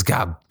wouldn't have just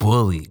got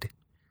bullied.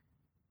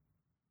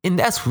 And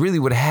that's really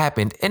what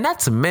happened. And not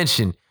to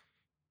mention,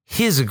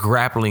 his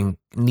grappling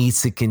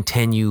needs to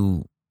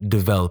continue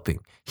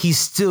developing. He's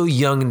still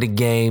young in the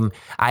game.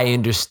 I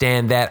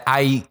understand that.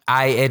 I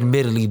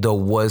admittedly, though,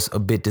 was a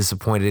bit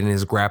disappointed in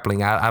his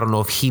grappling. I don't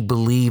know if he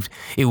believed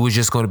it was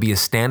just going to be a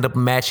stand-up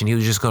match and he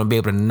was just going to be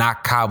able to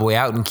knock Cowboy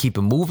out and keep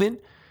him moving.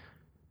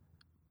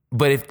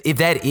 But if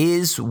that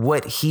is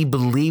what he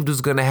believed was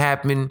going to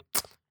happen,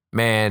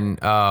 man,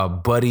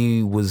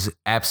 Buddy was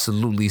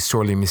absolutely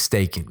sorely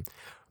mistaken.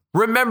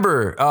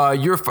 Remember,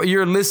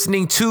 you're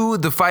listening to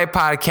the Fight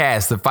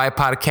Podcast. The Fight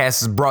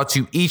Podcast is brought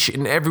to you each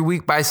and every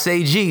week by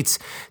Sage Eats.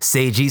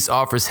 Sage Eats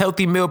offers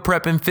healthy meal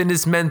prep and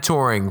fitness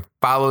mentoring.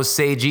 Follow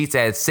Sage Eats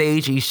at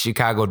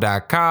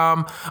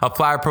sageeatschicago.com.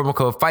 Apply promo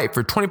code FIGHT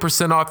for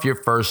 20% off your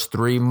first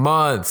 3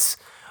 months.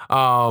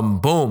 Boom.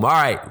 All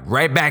right,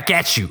 right back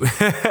at you.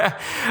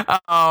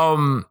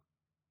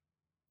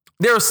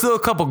 There are still a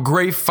couple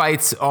great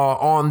fights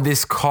on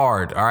this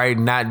card, all right?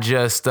 Not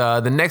just the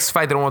next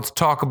fight that I want to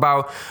talk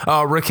about.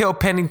 Raquel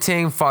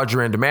Pennington fought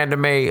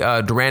Durandame.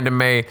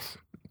 Durandame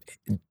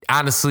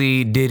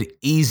honestly did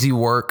easy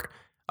work,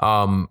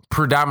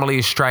 predominantly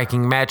a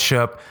striking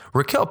matchup.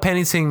 Raquel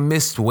Pennington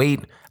missed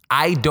weight.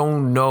 I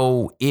don't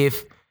know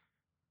if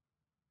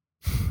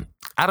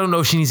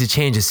she needs to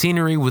change the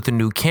scenery with the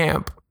new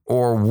camp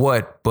or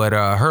what, but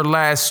her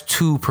last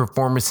 2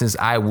 performances,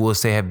 I will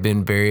say, have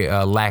been very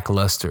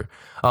lackluster.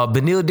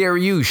 Beneil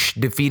Dariush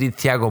defeated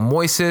Thiago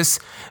Moises.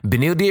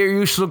 Beneil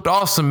Dariush looked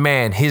awesome,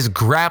 man. His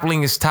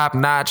grappling is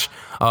top-notch,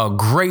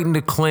 great in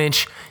the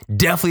clinch.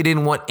 Definitely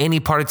didn't want any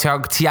part of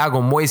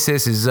Thiago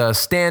Moises'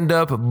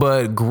 stand-up,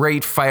 but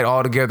great fight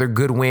altogether.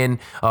 Good win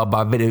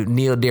by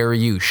Beneil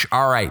Dariush.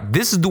 All right,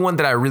 this is the one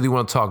that I really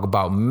want to talk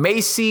about.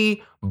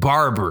 Maycee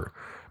Barber.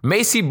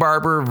 Maycee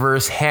Barber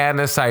versus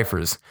Hannah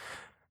Cifers.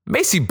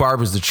 Maycee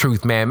Barber's the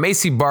truth, man.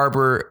 Maycee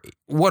Barber,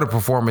 what a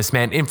performance,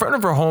 man. In front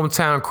of her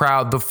hometown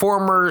crowd, the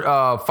former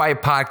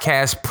Fight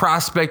Podcast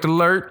Prospect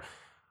Alert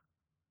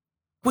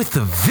with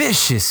the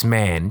vicious,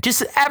 man.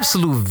 Just an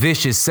absolute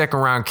vicious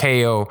second-round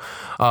KO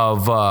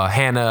of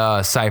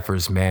Hannah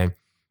Cifers, man.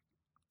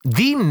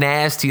 The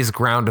nastiest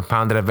ground and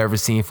pound that I've ever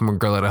seen from a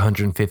girl at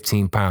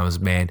 115 pounds,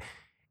 man.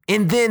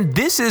 And then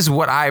this is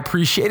what I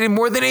appreciated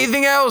more than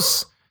anything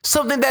else.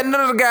 Something that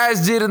none of the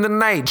guys did in the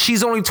night.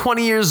 She's only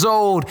 20 years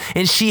old,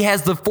 and she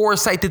has the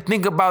foresight to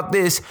think about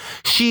this.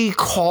 She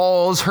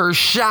calls her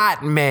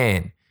shot,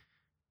 man.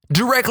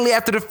 Directly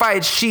after the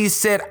fight, she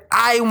said,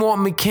 I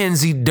want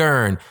Mackenzie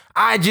Dern.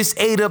 I just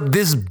ate up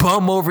this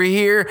bum over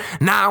here.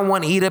 Now I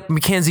want to eat up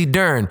Mackenzie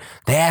Dern.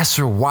 They asked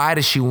her, why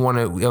does she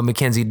want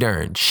Mackenzie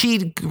Dern?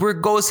 She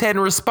goes ahead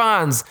and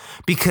responds,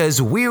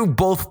 because we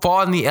both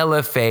fought in the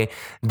LFA.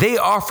 They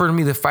offered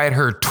me to fight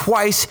her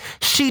twice.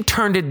 She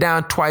turned it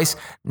down twice.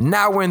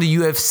 Now we're in the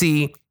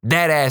UFC.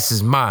 That ass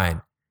is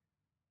mine.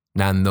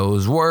 Not in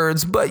those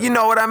words, but you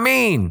know what I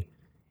mean.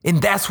 And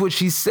that's what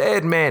she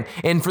said, man.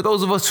 And for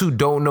those of us who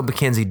don't know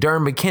Mackenzie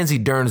Dern is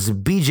a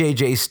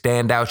BJJ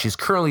standout. She's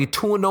currently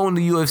 2-0 in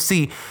the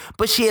UFC,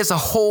 but she has a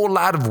whole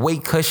lot of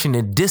weight cushion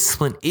and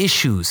discipline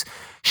issues.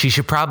 She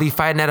should probably be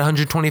fighting at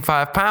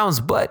 125 pounds,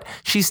 but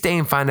she's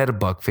staying fine at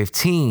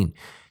 $115.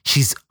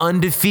 She's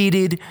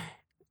undefeated.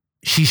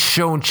 She's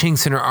shown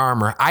chinks in her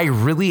armor. I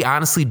really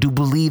honestly do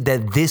believe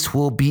that this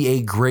will be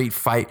a great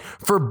fight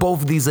for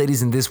both of these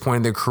ladies in this point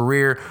in their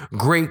career.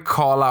 Great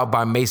call out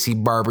by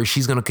Maycee Barber.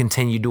 She's going to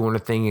continue doing her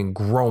thing and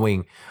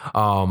growing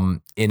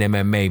in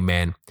MMA,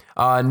 man.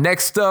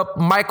 Next up,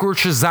 Michael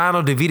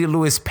Trizano defeated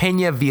Luis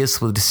Pena via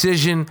split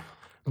decision.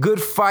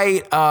 Good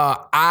fight.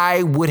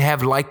 I would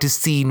have liked to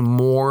see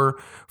more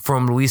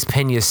from Luis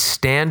Pena's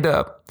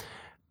stand-up.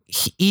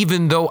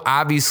 Even though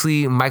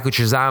obviously Michael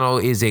Trizano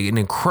is an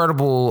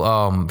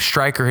incredible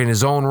striker in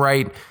his own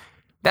right,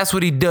 that's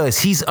what he does.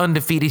 He's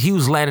undefeated. He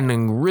was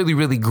landing really,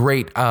 really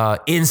great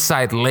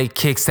inside leg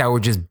kicks that were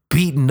just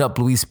beating up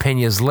Luis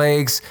Pena's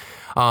legs.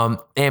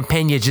 And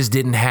Pena just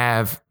didn't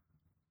have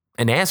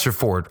an answer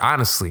for it,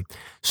 honestly.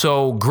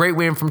 So great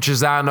win from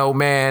Trizano,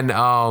 man.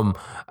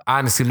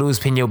 Honestly, Luis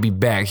Pena will be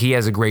back. He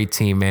has a great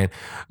team, man.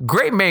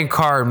 Great main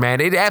card, man.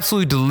 It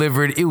absolutely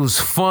delivered. It was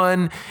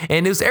fun,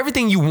 and it was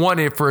everything you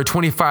wanted for a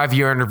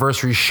 25-year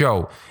anniversary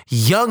show.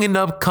 Young and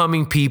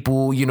upcoming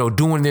people,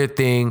 doing their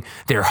thing.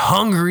 They're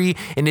hungry,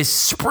 and it's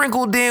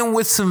sprinkled in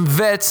with some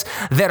vets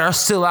that are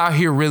still out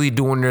here really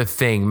doing their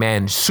thing,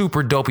 man.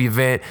 Super dope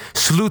event.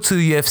 Salute to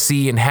the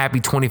UFC, and happy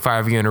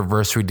 25-year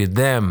anniversary to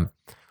them.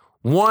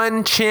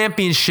 One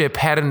Championship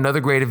had another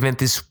great event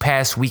this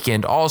past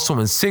weekend, also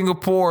in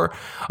Singapore.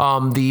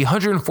 The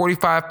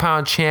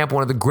 145-pound champ,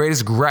 one of the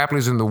greatest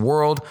grapplers in the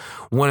world,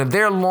 one of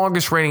their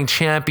longest reigning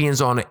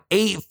champions on an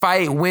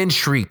 8-fight win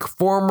streak.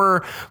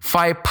 Former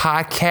Fight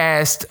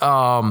Podcast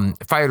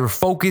fighter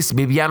focus,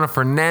 Bibiano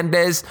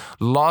Fernandez,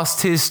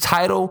 lost his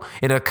title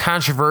in a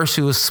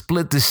controversial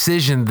split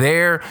decision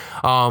there.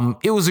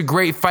 It was a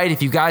great fight.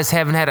 If you guys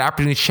haven't had an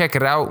opportunity to check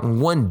it out,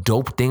 one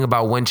dope thing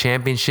about One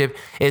Championship,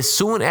 as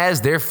soon as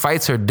their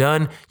fights are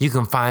done, you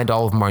can find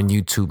all of them on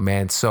YouTube,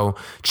 man. So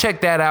check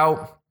that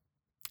out.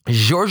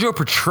 Giorgio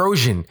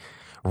Petrosian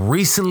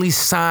recently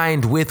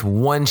signed with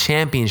One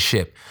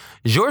Championship.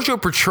 Giorgio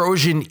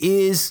Petrosian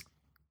is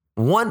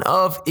one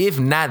of, if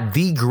not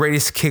the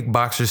greatest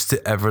kickboxers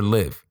to ever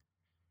live.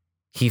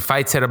 He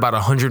fights at about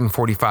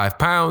 145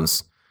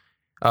 pounds,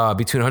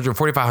 between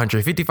 145 and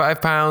 155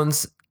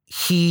 pounds.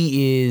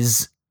 He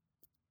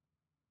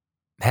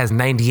has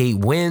 98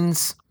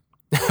 wins.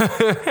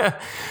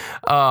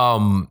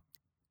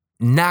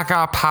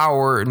 knockout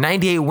power,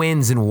 98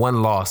 wins and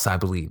 1 loss, I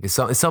believe.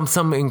 It's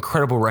some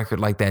incredible record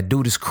like that.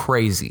 Dude is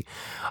crazy.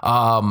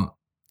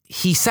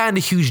 He signed a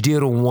huge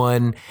deal to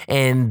ONE,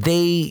 and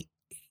they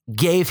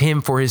gave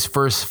him for his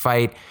first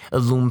fight a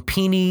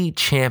Lumpini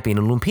champion.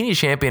 A Lumpini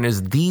champion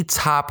is the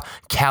top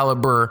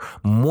caliber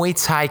Muay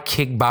Thai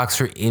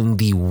kickboxer in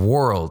the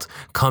world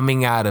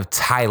coming out of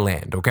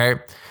Thailand, okay?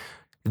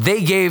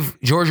 They gave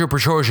Giorgio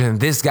Petrosian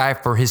this guy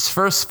for his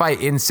first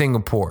fight in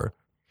Singapore.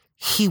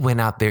 He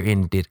went out there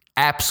and did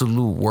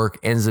absolute work,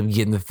 ends up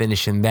getting the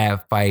finish in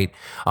that fight.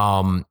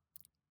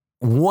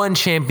 ONE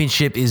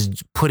Championship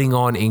is putting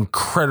on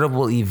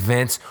incredible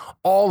events,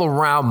 all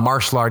around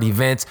martial art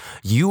events.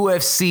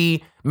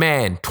 UFC,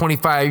 man,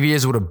 25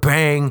 years with a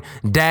bang.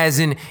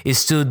 DAZN is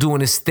still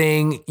doing his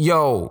thing.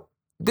 Yo,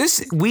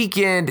 this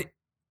weekend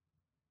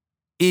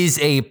is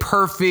a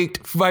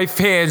perfect fight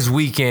fans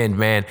weekend,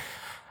 man.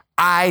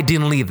 I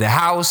didn't leave the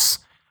house.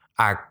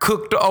 I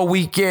cooked all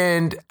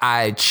weekend,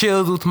 I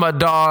chilled with my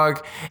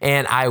dog,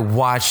 and I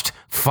watched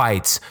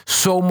fights.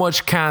 So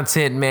much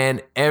content,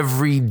 man,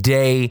 every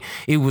day.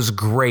 It was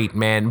great,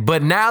 man.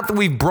 But now that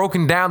we've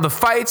broken down the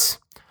fights,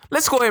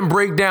 let's go ahead and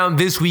break down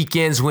this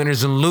weekend's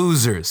winners and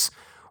losers.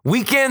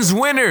 Weekend's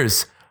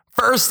winners,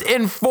 first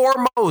and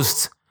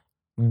foremost,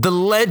 the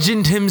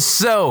legend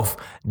himself,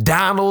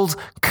 Donald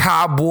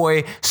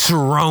Cowboy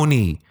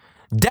Cerrone.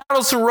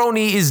 Donald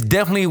Cerrone is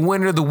definitely a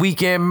winner of the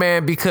weekend,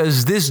 man,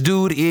 because this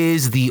dude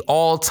is the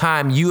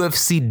all-time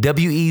UFC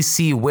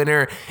WEC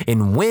winner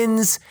in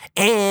wins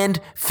and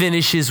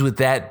finishes with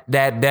that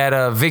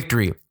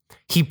victory.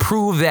 He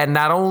proved that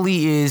not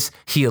only is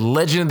he a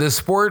legend of the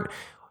sport,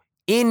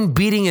 in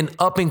beating an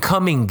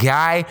up-and-coming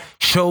guy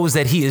shows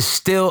that he is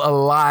still a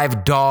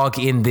live dog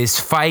in this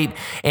fight,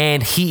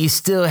 and he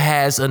still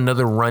has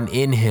another run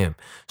in him.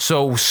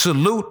 So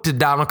salute to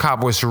Donald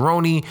Cowboy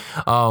Cerrone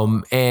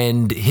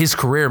and his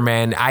career,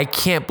 man. I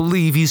can't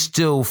believe he's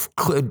still,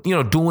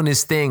 doing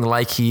his thing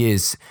like he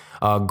is.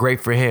 Great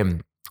for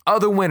him.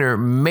 Other winner,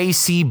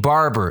 Macy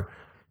Barber.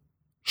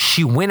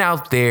 She went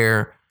out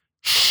there.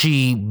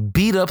 She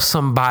beat up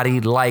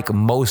somebody like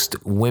most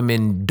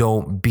women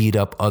don't beat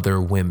up other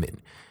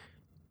women.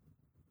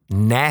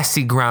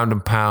 Nasty ground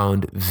and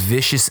pound,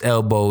 vicious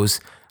elbows.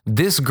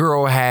 This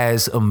girl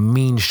has a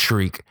mean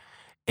streak,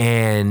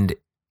 and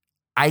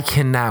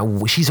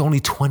she's only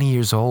 20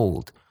 years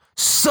old.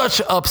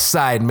 Such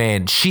upside,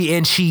 man.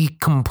 She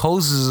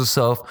composes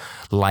herself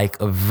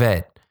like a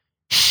vet.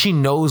 She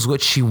knows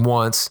what she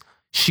wants.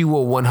 She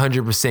will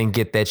 100%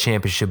 get that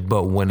championship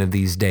belt one of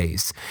these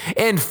days.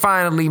 And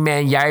finally,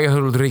 man,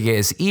 Yair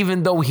Rodriguez,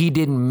 even though he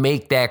didn't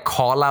make that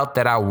call out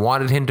that I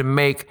wanted him to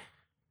make,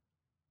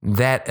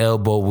 that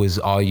elbow was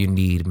all you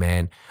need,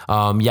 man.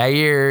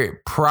 Yair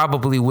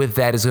probably with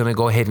that is going to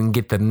go ahead and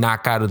get the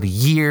knockout of the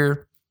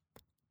year.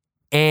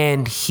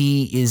 And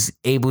he is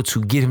able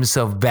to get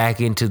himself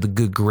back into the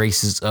good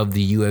graces of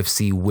the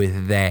UFC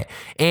with that.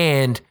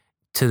 And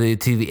to the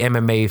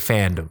MMA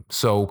fandom.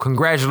 So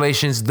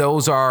congratulations.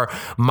 Those are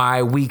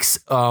my week's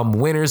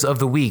winners of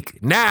the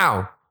week.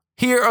 Now,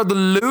 here are the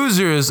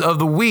losers of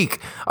the week.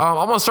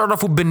 I'm going to start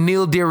off with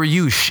Beneil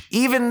Dariush.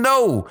 Even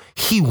though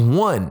he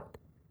won,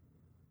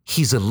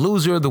 he's a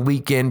loser of the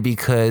weekend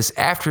because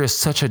after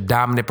such a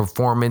dominant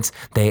performance,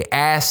 they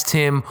asked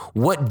him,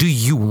 "What do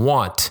you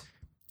want?"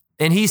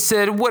 And he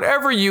said,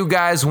 "Whatever you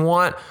guys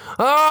want."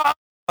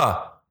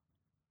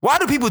 Why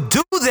do people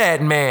do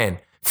that, man?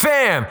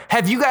 Fam,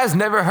 have you guys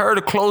never heard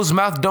a closed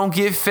mouth don't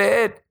get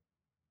fed?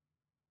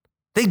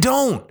 They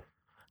don't.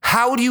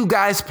 How do you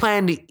guys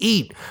plan to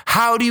eat?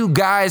 How do you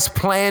guys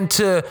plan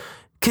to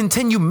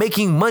continue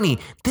making money?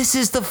 This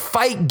is the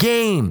fight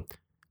game.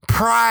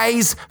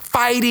 Prize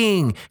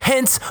fighting.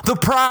 Hence the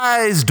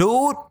prize,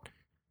 dude.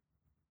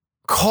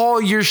 Call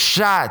your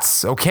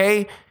shots,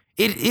 okay?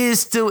 It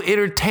is still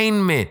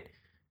entertainment.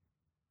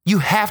 You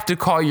have to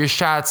call your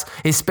shots,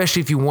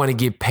 especially if you want to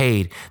get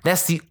paid.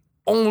 That's the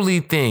only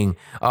thing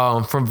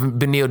from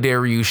Beneil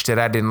Dariush that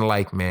I didn't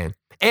like, man.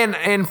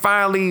 And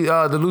finally,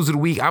 the loser of the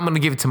week, I'm going to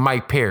give it to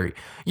Mike Perry.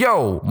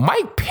 Yo,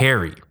 Mike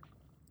Perry.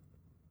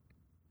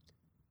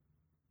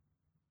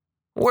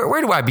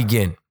 Where do I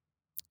begin?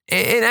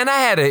 And I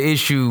had an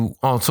issue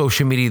on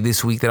social media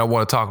this week that I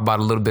want to talk about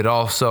a little bit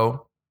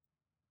also.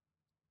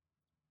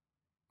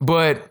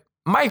 But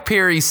Mike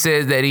Perry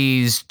says that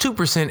he's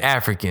 2%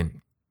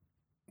 African.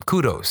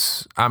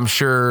 Kudos. I'm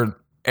sure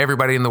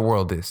everybody in the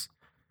world is.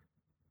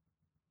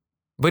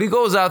 But he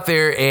goes out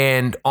there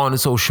and on the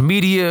social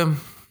media,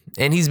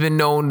 and he's been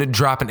known to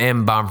drop an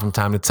M-bomb from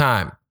time to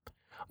time.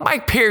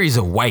 Mike Perry's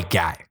a white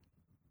guy.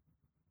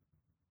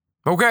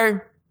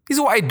 Okay? He's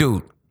a white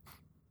dude.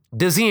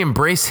 Does he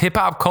embrace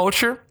hip-hop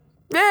culture?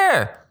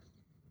 Yeah.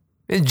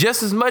 And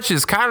just as much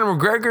as Conor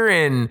McGregor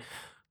and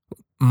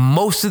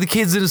most of the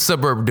kids in the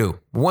suburb do.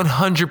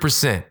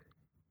 100%.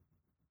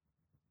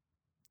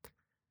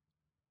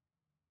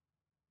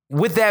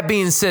 With that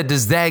being said,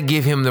 does that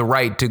give him the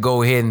right to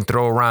go ahead and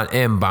throw around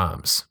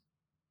M-bombs?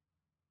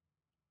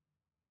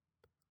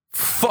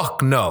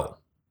 Fuck no.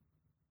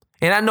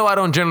 And I know I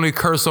don't generally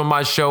curse on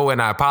my show,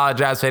 and I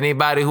apologize to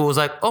anybody who was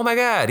like, oh my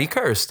God, he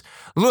cursed.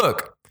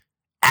 Look,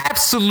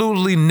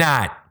 absolutely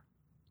not.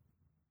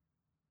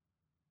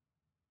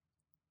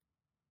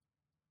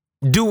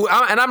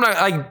 I'm not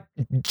like,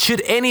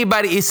 should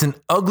anybody, it's an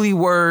ugly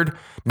word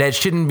that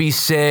shouldn't be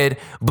said,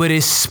 but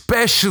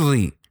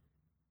especially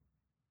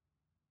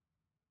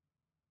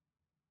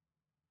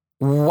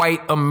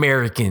white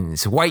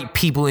Americans, white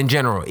people in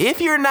general.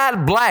 If you're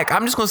not black,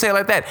 I'm just going to say it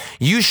like that.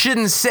 You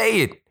shouldn't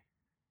say it.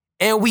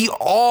 And we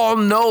all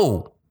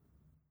know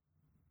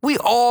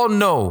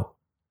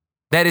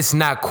that it's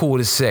not cool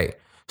to say.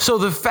 So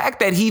the fact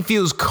that he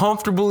feels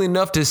comfortable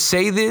enough to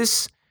say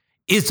this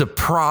is a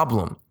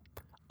problem.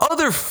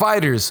 Other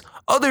fighters,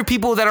 other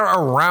people that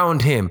are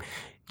around him,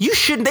 they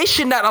should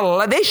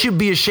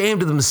be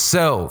ashamed of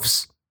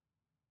themselves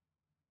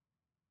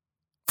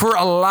for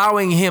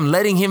letting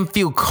him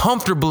feel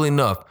comfortable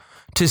enough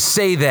to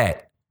say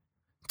that,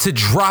 to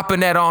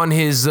dropping that on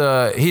his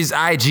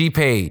IG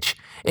page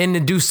and to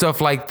do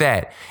stuff like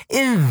that.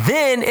 And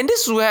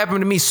this is what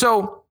happened to me.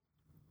 So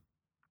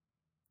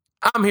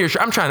I'm here,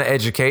 I'm trying to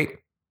educate.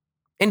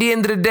 In the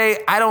end of the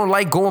day, I don't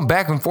like going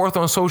back and forth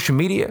on social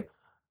media.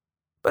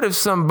 But if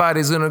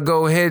somebody's going to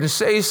go ahead and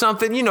say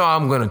something,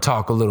 I'm going to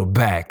talk a little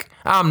back.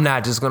 I'm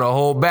not just going to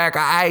hold back.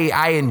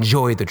 I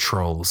enjoy the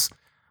trolls.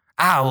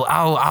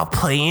 I'll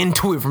play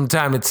into it from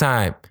time to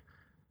time.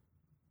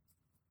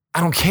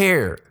 I don't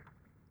care.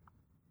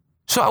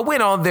 So I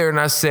went on there and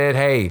I said,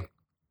 hey,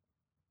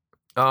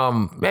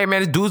 man,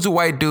 this dude's a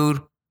white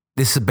dude.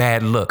 This is a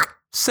bad look.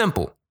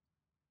 Simple.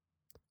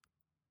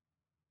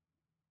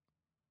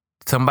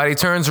 Somebody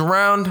turns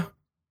around,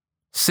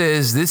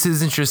 says, this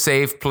isn't your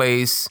safe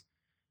place.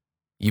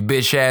 You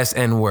bitch ass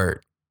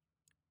N-word.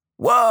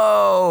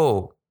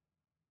 Whoa.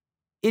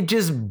 It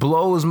just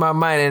blows my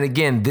mind. And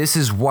again, this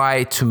is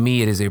why, to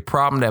me, it is a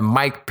problem that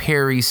Mike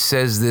Perry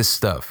says this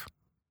stuff.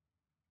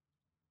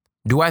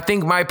 Do I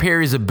think Mike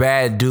Perry's a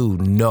bad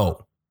dude?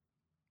 No.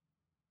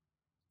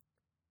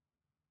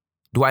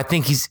 Do I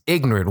think he's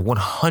ignorant?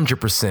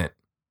 100%.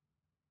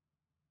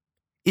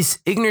 It's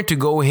ignorant to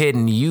go ahead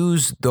and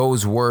use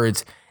those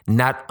words,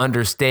 not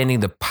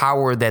understanding the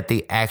power that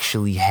they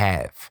actually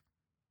have.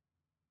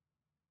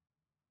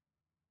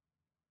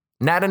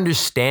 Not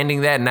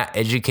understanding that, not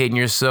educating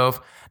yourself,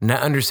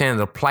 not understanding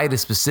the plight of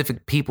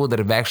specific people that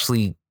have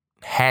actually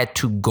had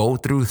to go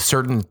through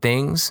certain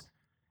things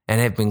and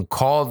have been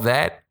called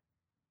that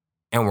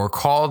and were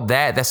called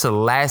that. That's the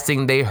last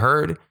thing they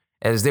heard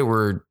as they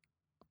were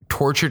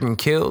tortured and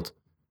killed.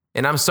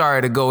 And I'm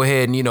sorry to go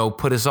ahead and,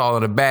 put us all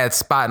in a bad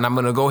spot, and I'm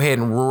going to go ahead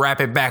and wrap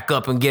it back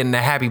up and get in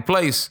a happy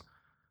place.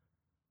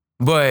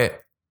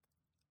 But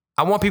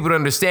I want people to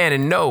understand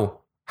and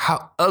know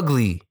how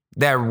ugly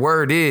that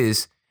word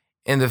is.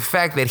 And the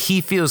fact that he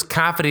feels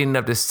confident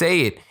enough to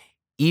say it,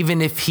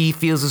 even if he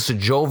feels it's a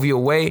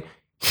jovial way,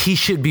 he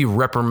should be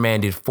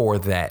reprimanded for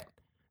that.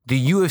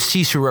 The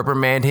UFC should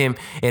reprimand him.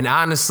 And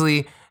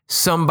honestly,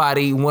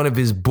 somebody, one of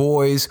his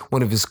boys,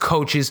 one of his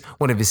coaches,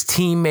 one of his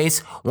teammates,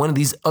 one of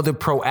these other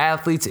pro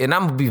athletes, and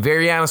I'm going to be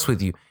very honest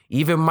with you,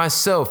 even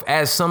myself,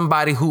 as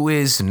somebody who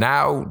is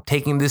now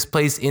taking this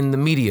place in the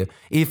media,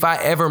 if I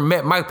ever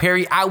met Mike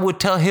Perry, I would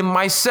tell him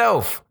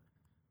myself,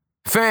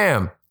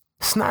 fam,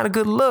 it's not a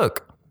good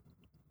look.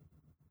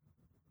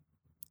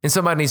 And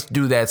somebody needs to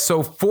do that.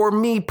 So for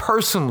me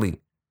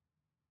personally,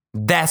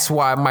 that's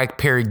why Mike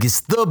Perry gets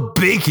the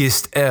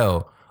biggest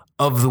L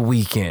of the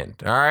weekend.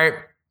 All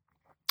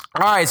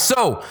right.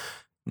 So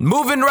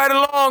moving right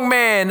along,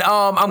 man.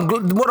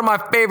 One of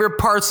my favorite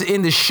parts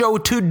in the show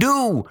to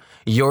do.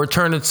 Your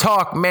turn to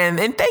talk, man.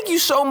 And thank you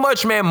so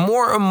much, man.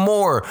 More and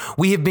more,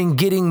 we have been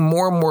getting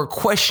more and more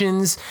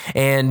questions,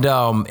 and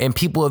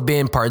people have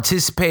been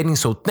participating.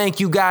 So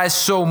thank you guys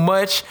so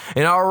much.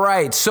 And all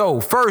right, so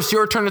first,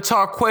 your turn to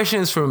talk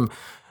questions from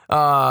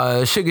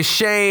Sugar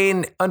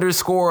Shane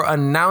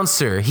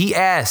 _announcer. He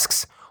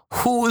asks,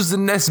 who is the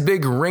next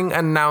big ring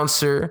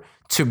announcer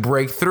to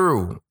break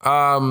through?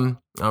 I'm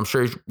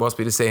sure he wants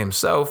me to say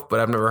himself,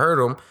 but I've never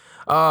heard him.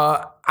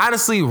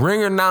 Honestly,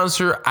 ring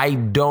announcer, I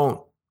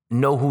don't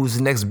know who's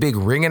the next big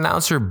ring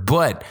announcer,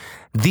 but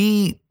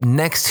the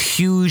next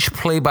huge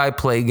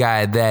play-by-play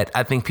guy that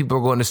I think people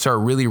are going to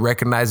start really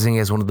recognizing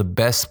as one of the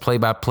best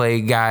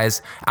play-by-play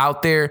guys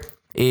out there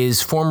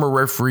is former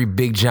referee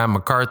Big John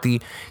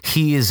McCarthy.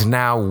 He is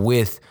now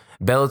with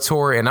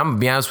Bellator, and I'm gonna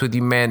be honest with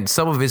you, man,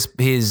 some of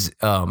his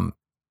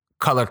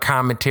color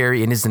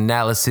commentary and his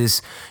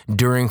analysis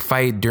during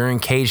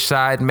cage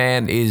side,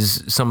 man,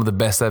 is some of the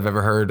best I've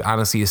ever heard,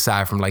 honestly,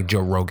 aside from like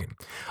Joe Rogan.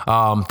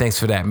 Thanks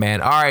for that,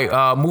 man. All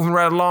right, moving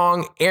right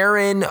along.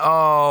 Aaron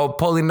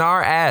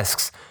Polinar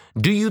asks,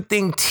 do you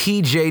think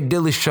TJ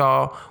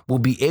Dillashaw will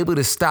be able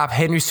to stop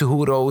Henry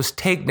Cejudo's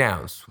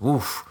takedowns?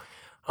 Oof.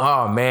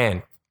 Oh,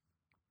 man.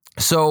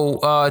 So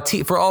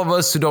for all of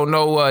us who don't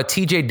know,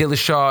 TJ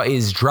Dillashaw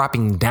is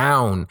dropping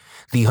down.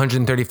 The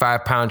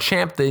 135-pound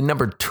champ, the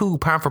number 2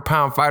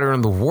 pound-for-pound fighter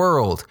in the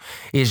world,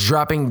 is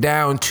dropping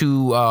down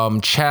to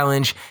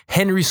challenge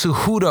Henry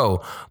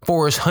Cejudo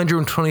for his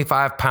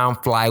 125-pound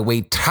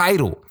flyweight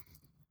title.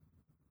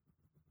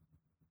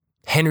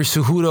 Henry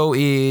Cejudo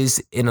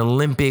is an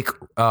Olympic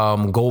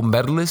gold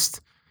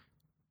medalist.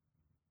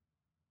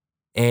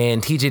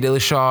 And TJ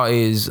Dillashaw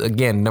is,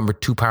 again, number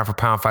 2 pound for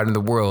pound fighter in the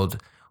world.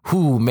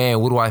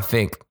 What do I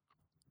think?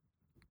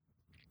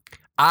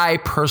 I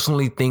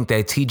personally think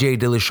that TJ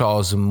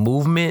Dillashaw's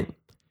movement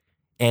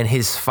and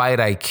his fight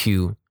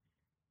IQ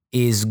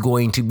is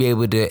going to be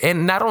able to,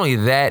 and not only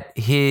that,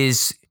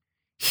 he's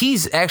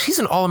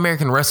an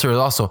All-American wrestler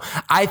also.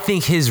 I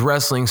think his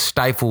wrestling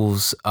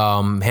stifles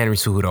Henry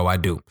Cejudo. I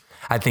do.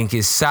 I think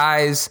his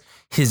size,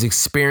 his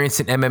experience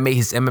in MMA,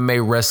 his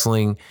MMA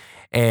wrestling,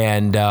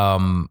 and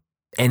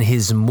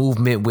his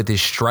movement with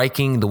his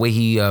striking, the way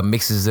he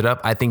mixes it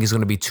up, I think is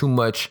going to be too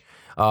much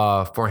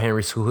for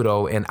Henry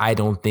Cejudo, and I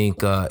don't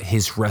think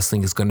his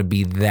wrestling is going to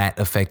be that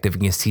effective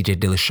against TJ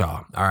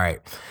Dillashaw. All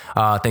right.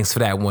 Thanks for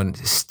that one.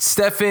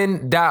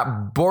 Stefan.Boris,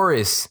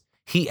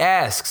 he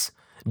asks,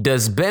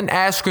 does Ben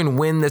Askren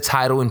win the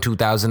title in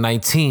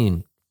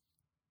 2019?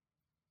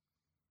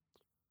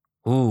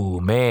 Ooh,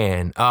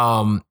 man.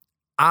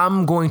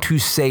 I'm going to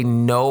say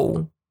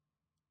no.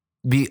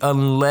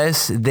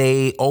 Unless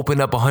they open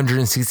up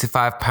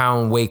 165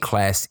 pound weight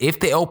class.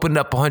 If they open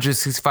up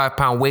 165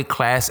 pound weight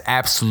class,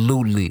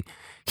 absolutely.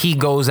 He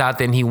goes out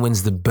there and he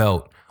wins the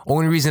belt.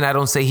 Only reason I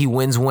don't say he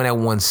wins one at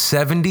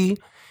 170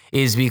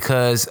 is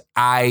because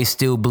I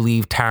still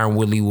believe Tyron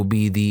Woodley will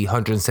be the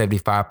 170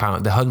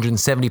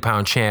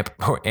 pound champ,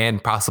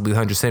 and possibly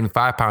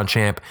 175 pound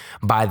champ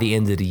by the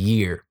end of the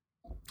year.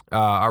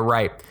 All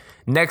right.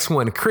 Next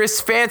one, Chris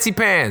Fancy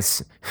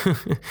Pants.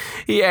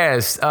 He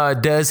asked,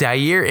 does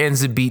Yair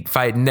Enzabit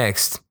fight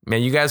next?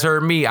 Man, you guys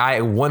heard me. I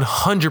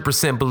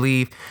 100%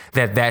 believe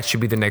that should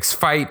be the next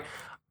fight.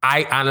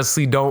 I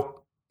honestly don't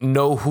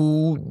know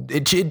who.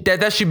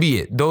 That should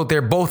be it. Though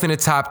they're both in the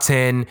top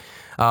 10.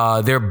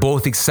 They're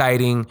both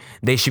exciting.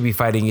 They should be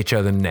fighting each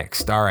other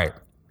next. All right.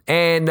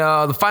 And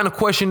the final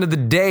question of the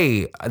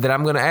day that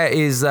I'm going to ask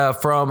is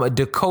from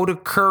Dakota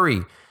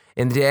Curry.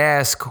 And they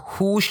ask,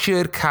 who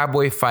should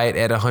Cowboy fight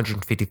at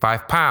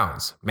 155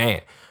 pounds?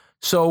 Man.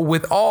 So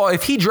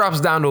if he drops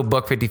down to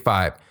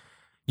 $155,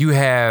 you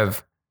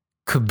have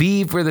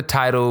Khabib for the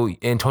title,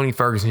 and Tony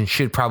Ferguson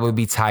should probably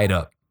be tied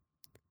up.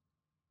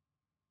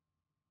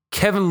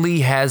 Kevin Lee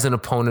has an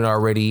opponent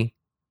already.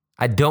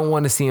 I don't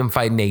want to see him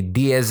fight Nate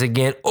Diaz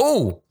again.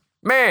 Oh,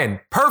 man,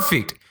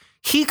 perfect.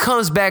 He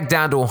comes back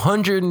down to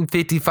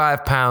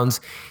 155 pounds.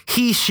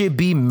 He should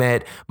be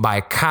met by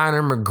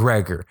Conor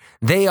McGregor.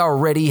 They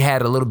already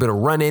had a little bit of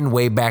run-in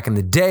way back in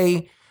the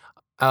day.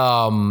 They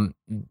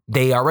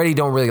already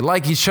don't really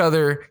like each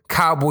other.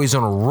 Cowboys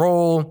on a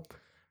roll.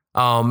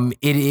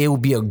 It will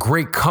be a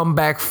great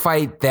comeback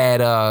fight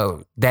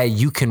that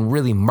you can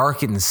really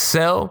market and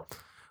sell.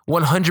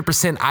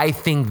 100%, I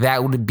think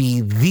that would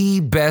be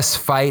the best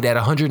fight at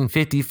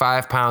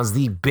 155 pounds.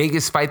 The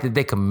biggest fight that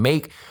they can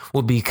make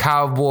will be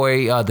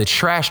Cowboy. The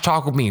trash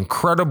talk will be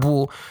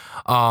incredible.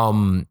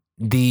 The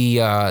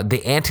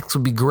antics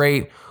will be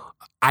great.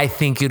 I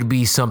think it'll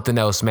be something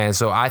else, man.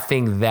 So I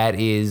think that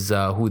is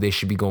who they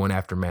should be going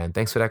after, man.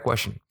 Thanks for that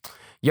question.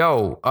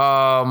 Yo,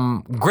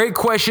 great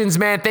questions,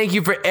 man. Thank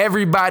you for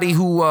everybody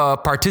who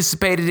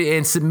participated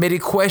and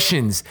submitted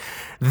questions.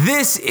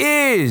 This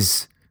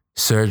is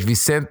Serge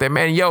Vicente,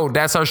 man. Yo,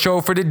 that's our show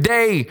for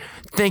today.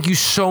 Thank you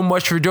so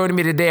much for joining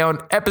me today on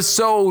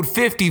episode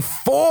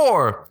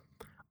 54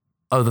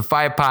 of the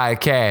Fight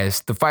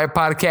Podcast. The Fight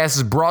Podcast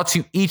is brought to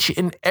you each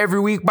and every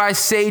week by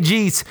Sage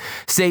Eats.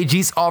 Sage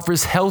Eats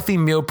offers healthy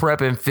meal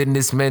prep and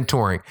fitness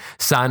mentoring.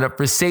 Sign up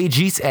for Sage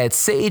Eats at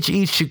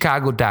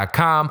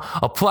sageeatschicago.com.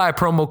 Apply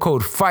promo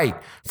code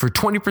FIGHT for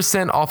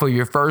 20% off of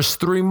your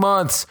first 3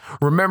 months.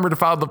 Remember to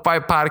follow the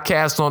Fight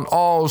Podcast on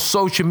all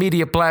social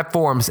media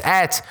platforms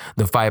at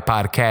the Fight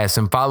Podcast,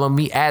 and follow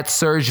me at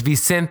Serge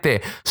Vicente.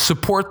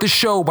 Support the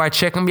show by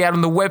checking me out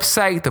on the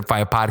website,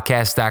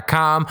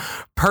 thefightpodcast.com.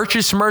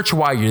 Purchase merch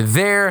while you're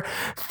there.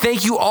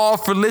 Thank you all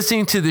for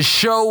listening to the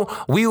show.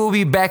 We will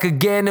be back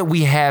again.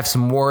 We have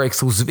some more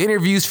exclusive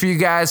interviews for you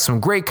guys,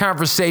 some great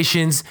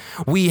conversations.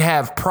 We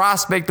have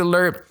Prospect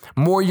Alert,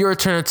 more Your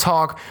Turn to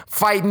Talk,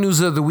 fight news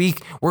of the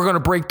week. We're going to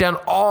break down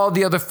all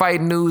the other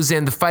fight news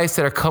and the fights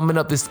that are coming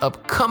up this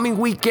upcoming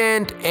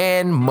weekend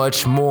and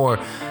much more.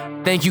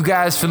 Thank you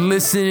guys for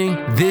listening.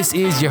 This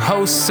is your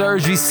host,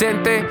 Serge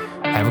Vicente.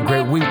 Have a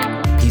great week.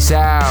 Peace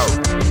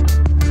out.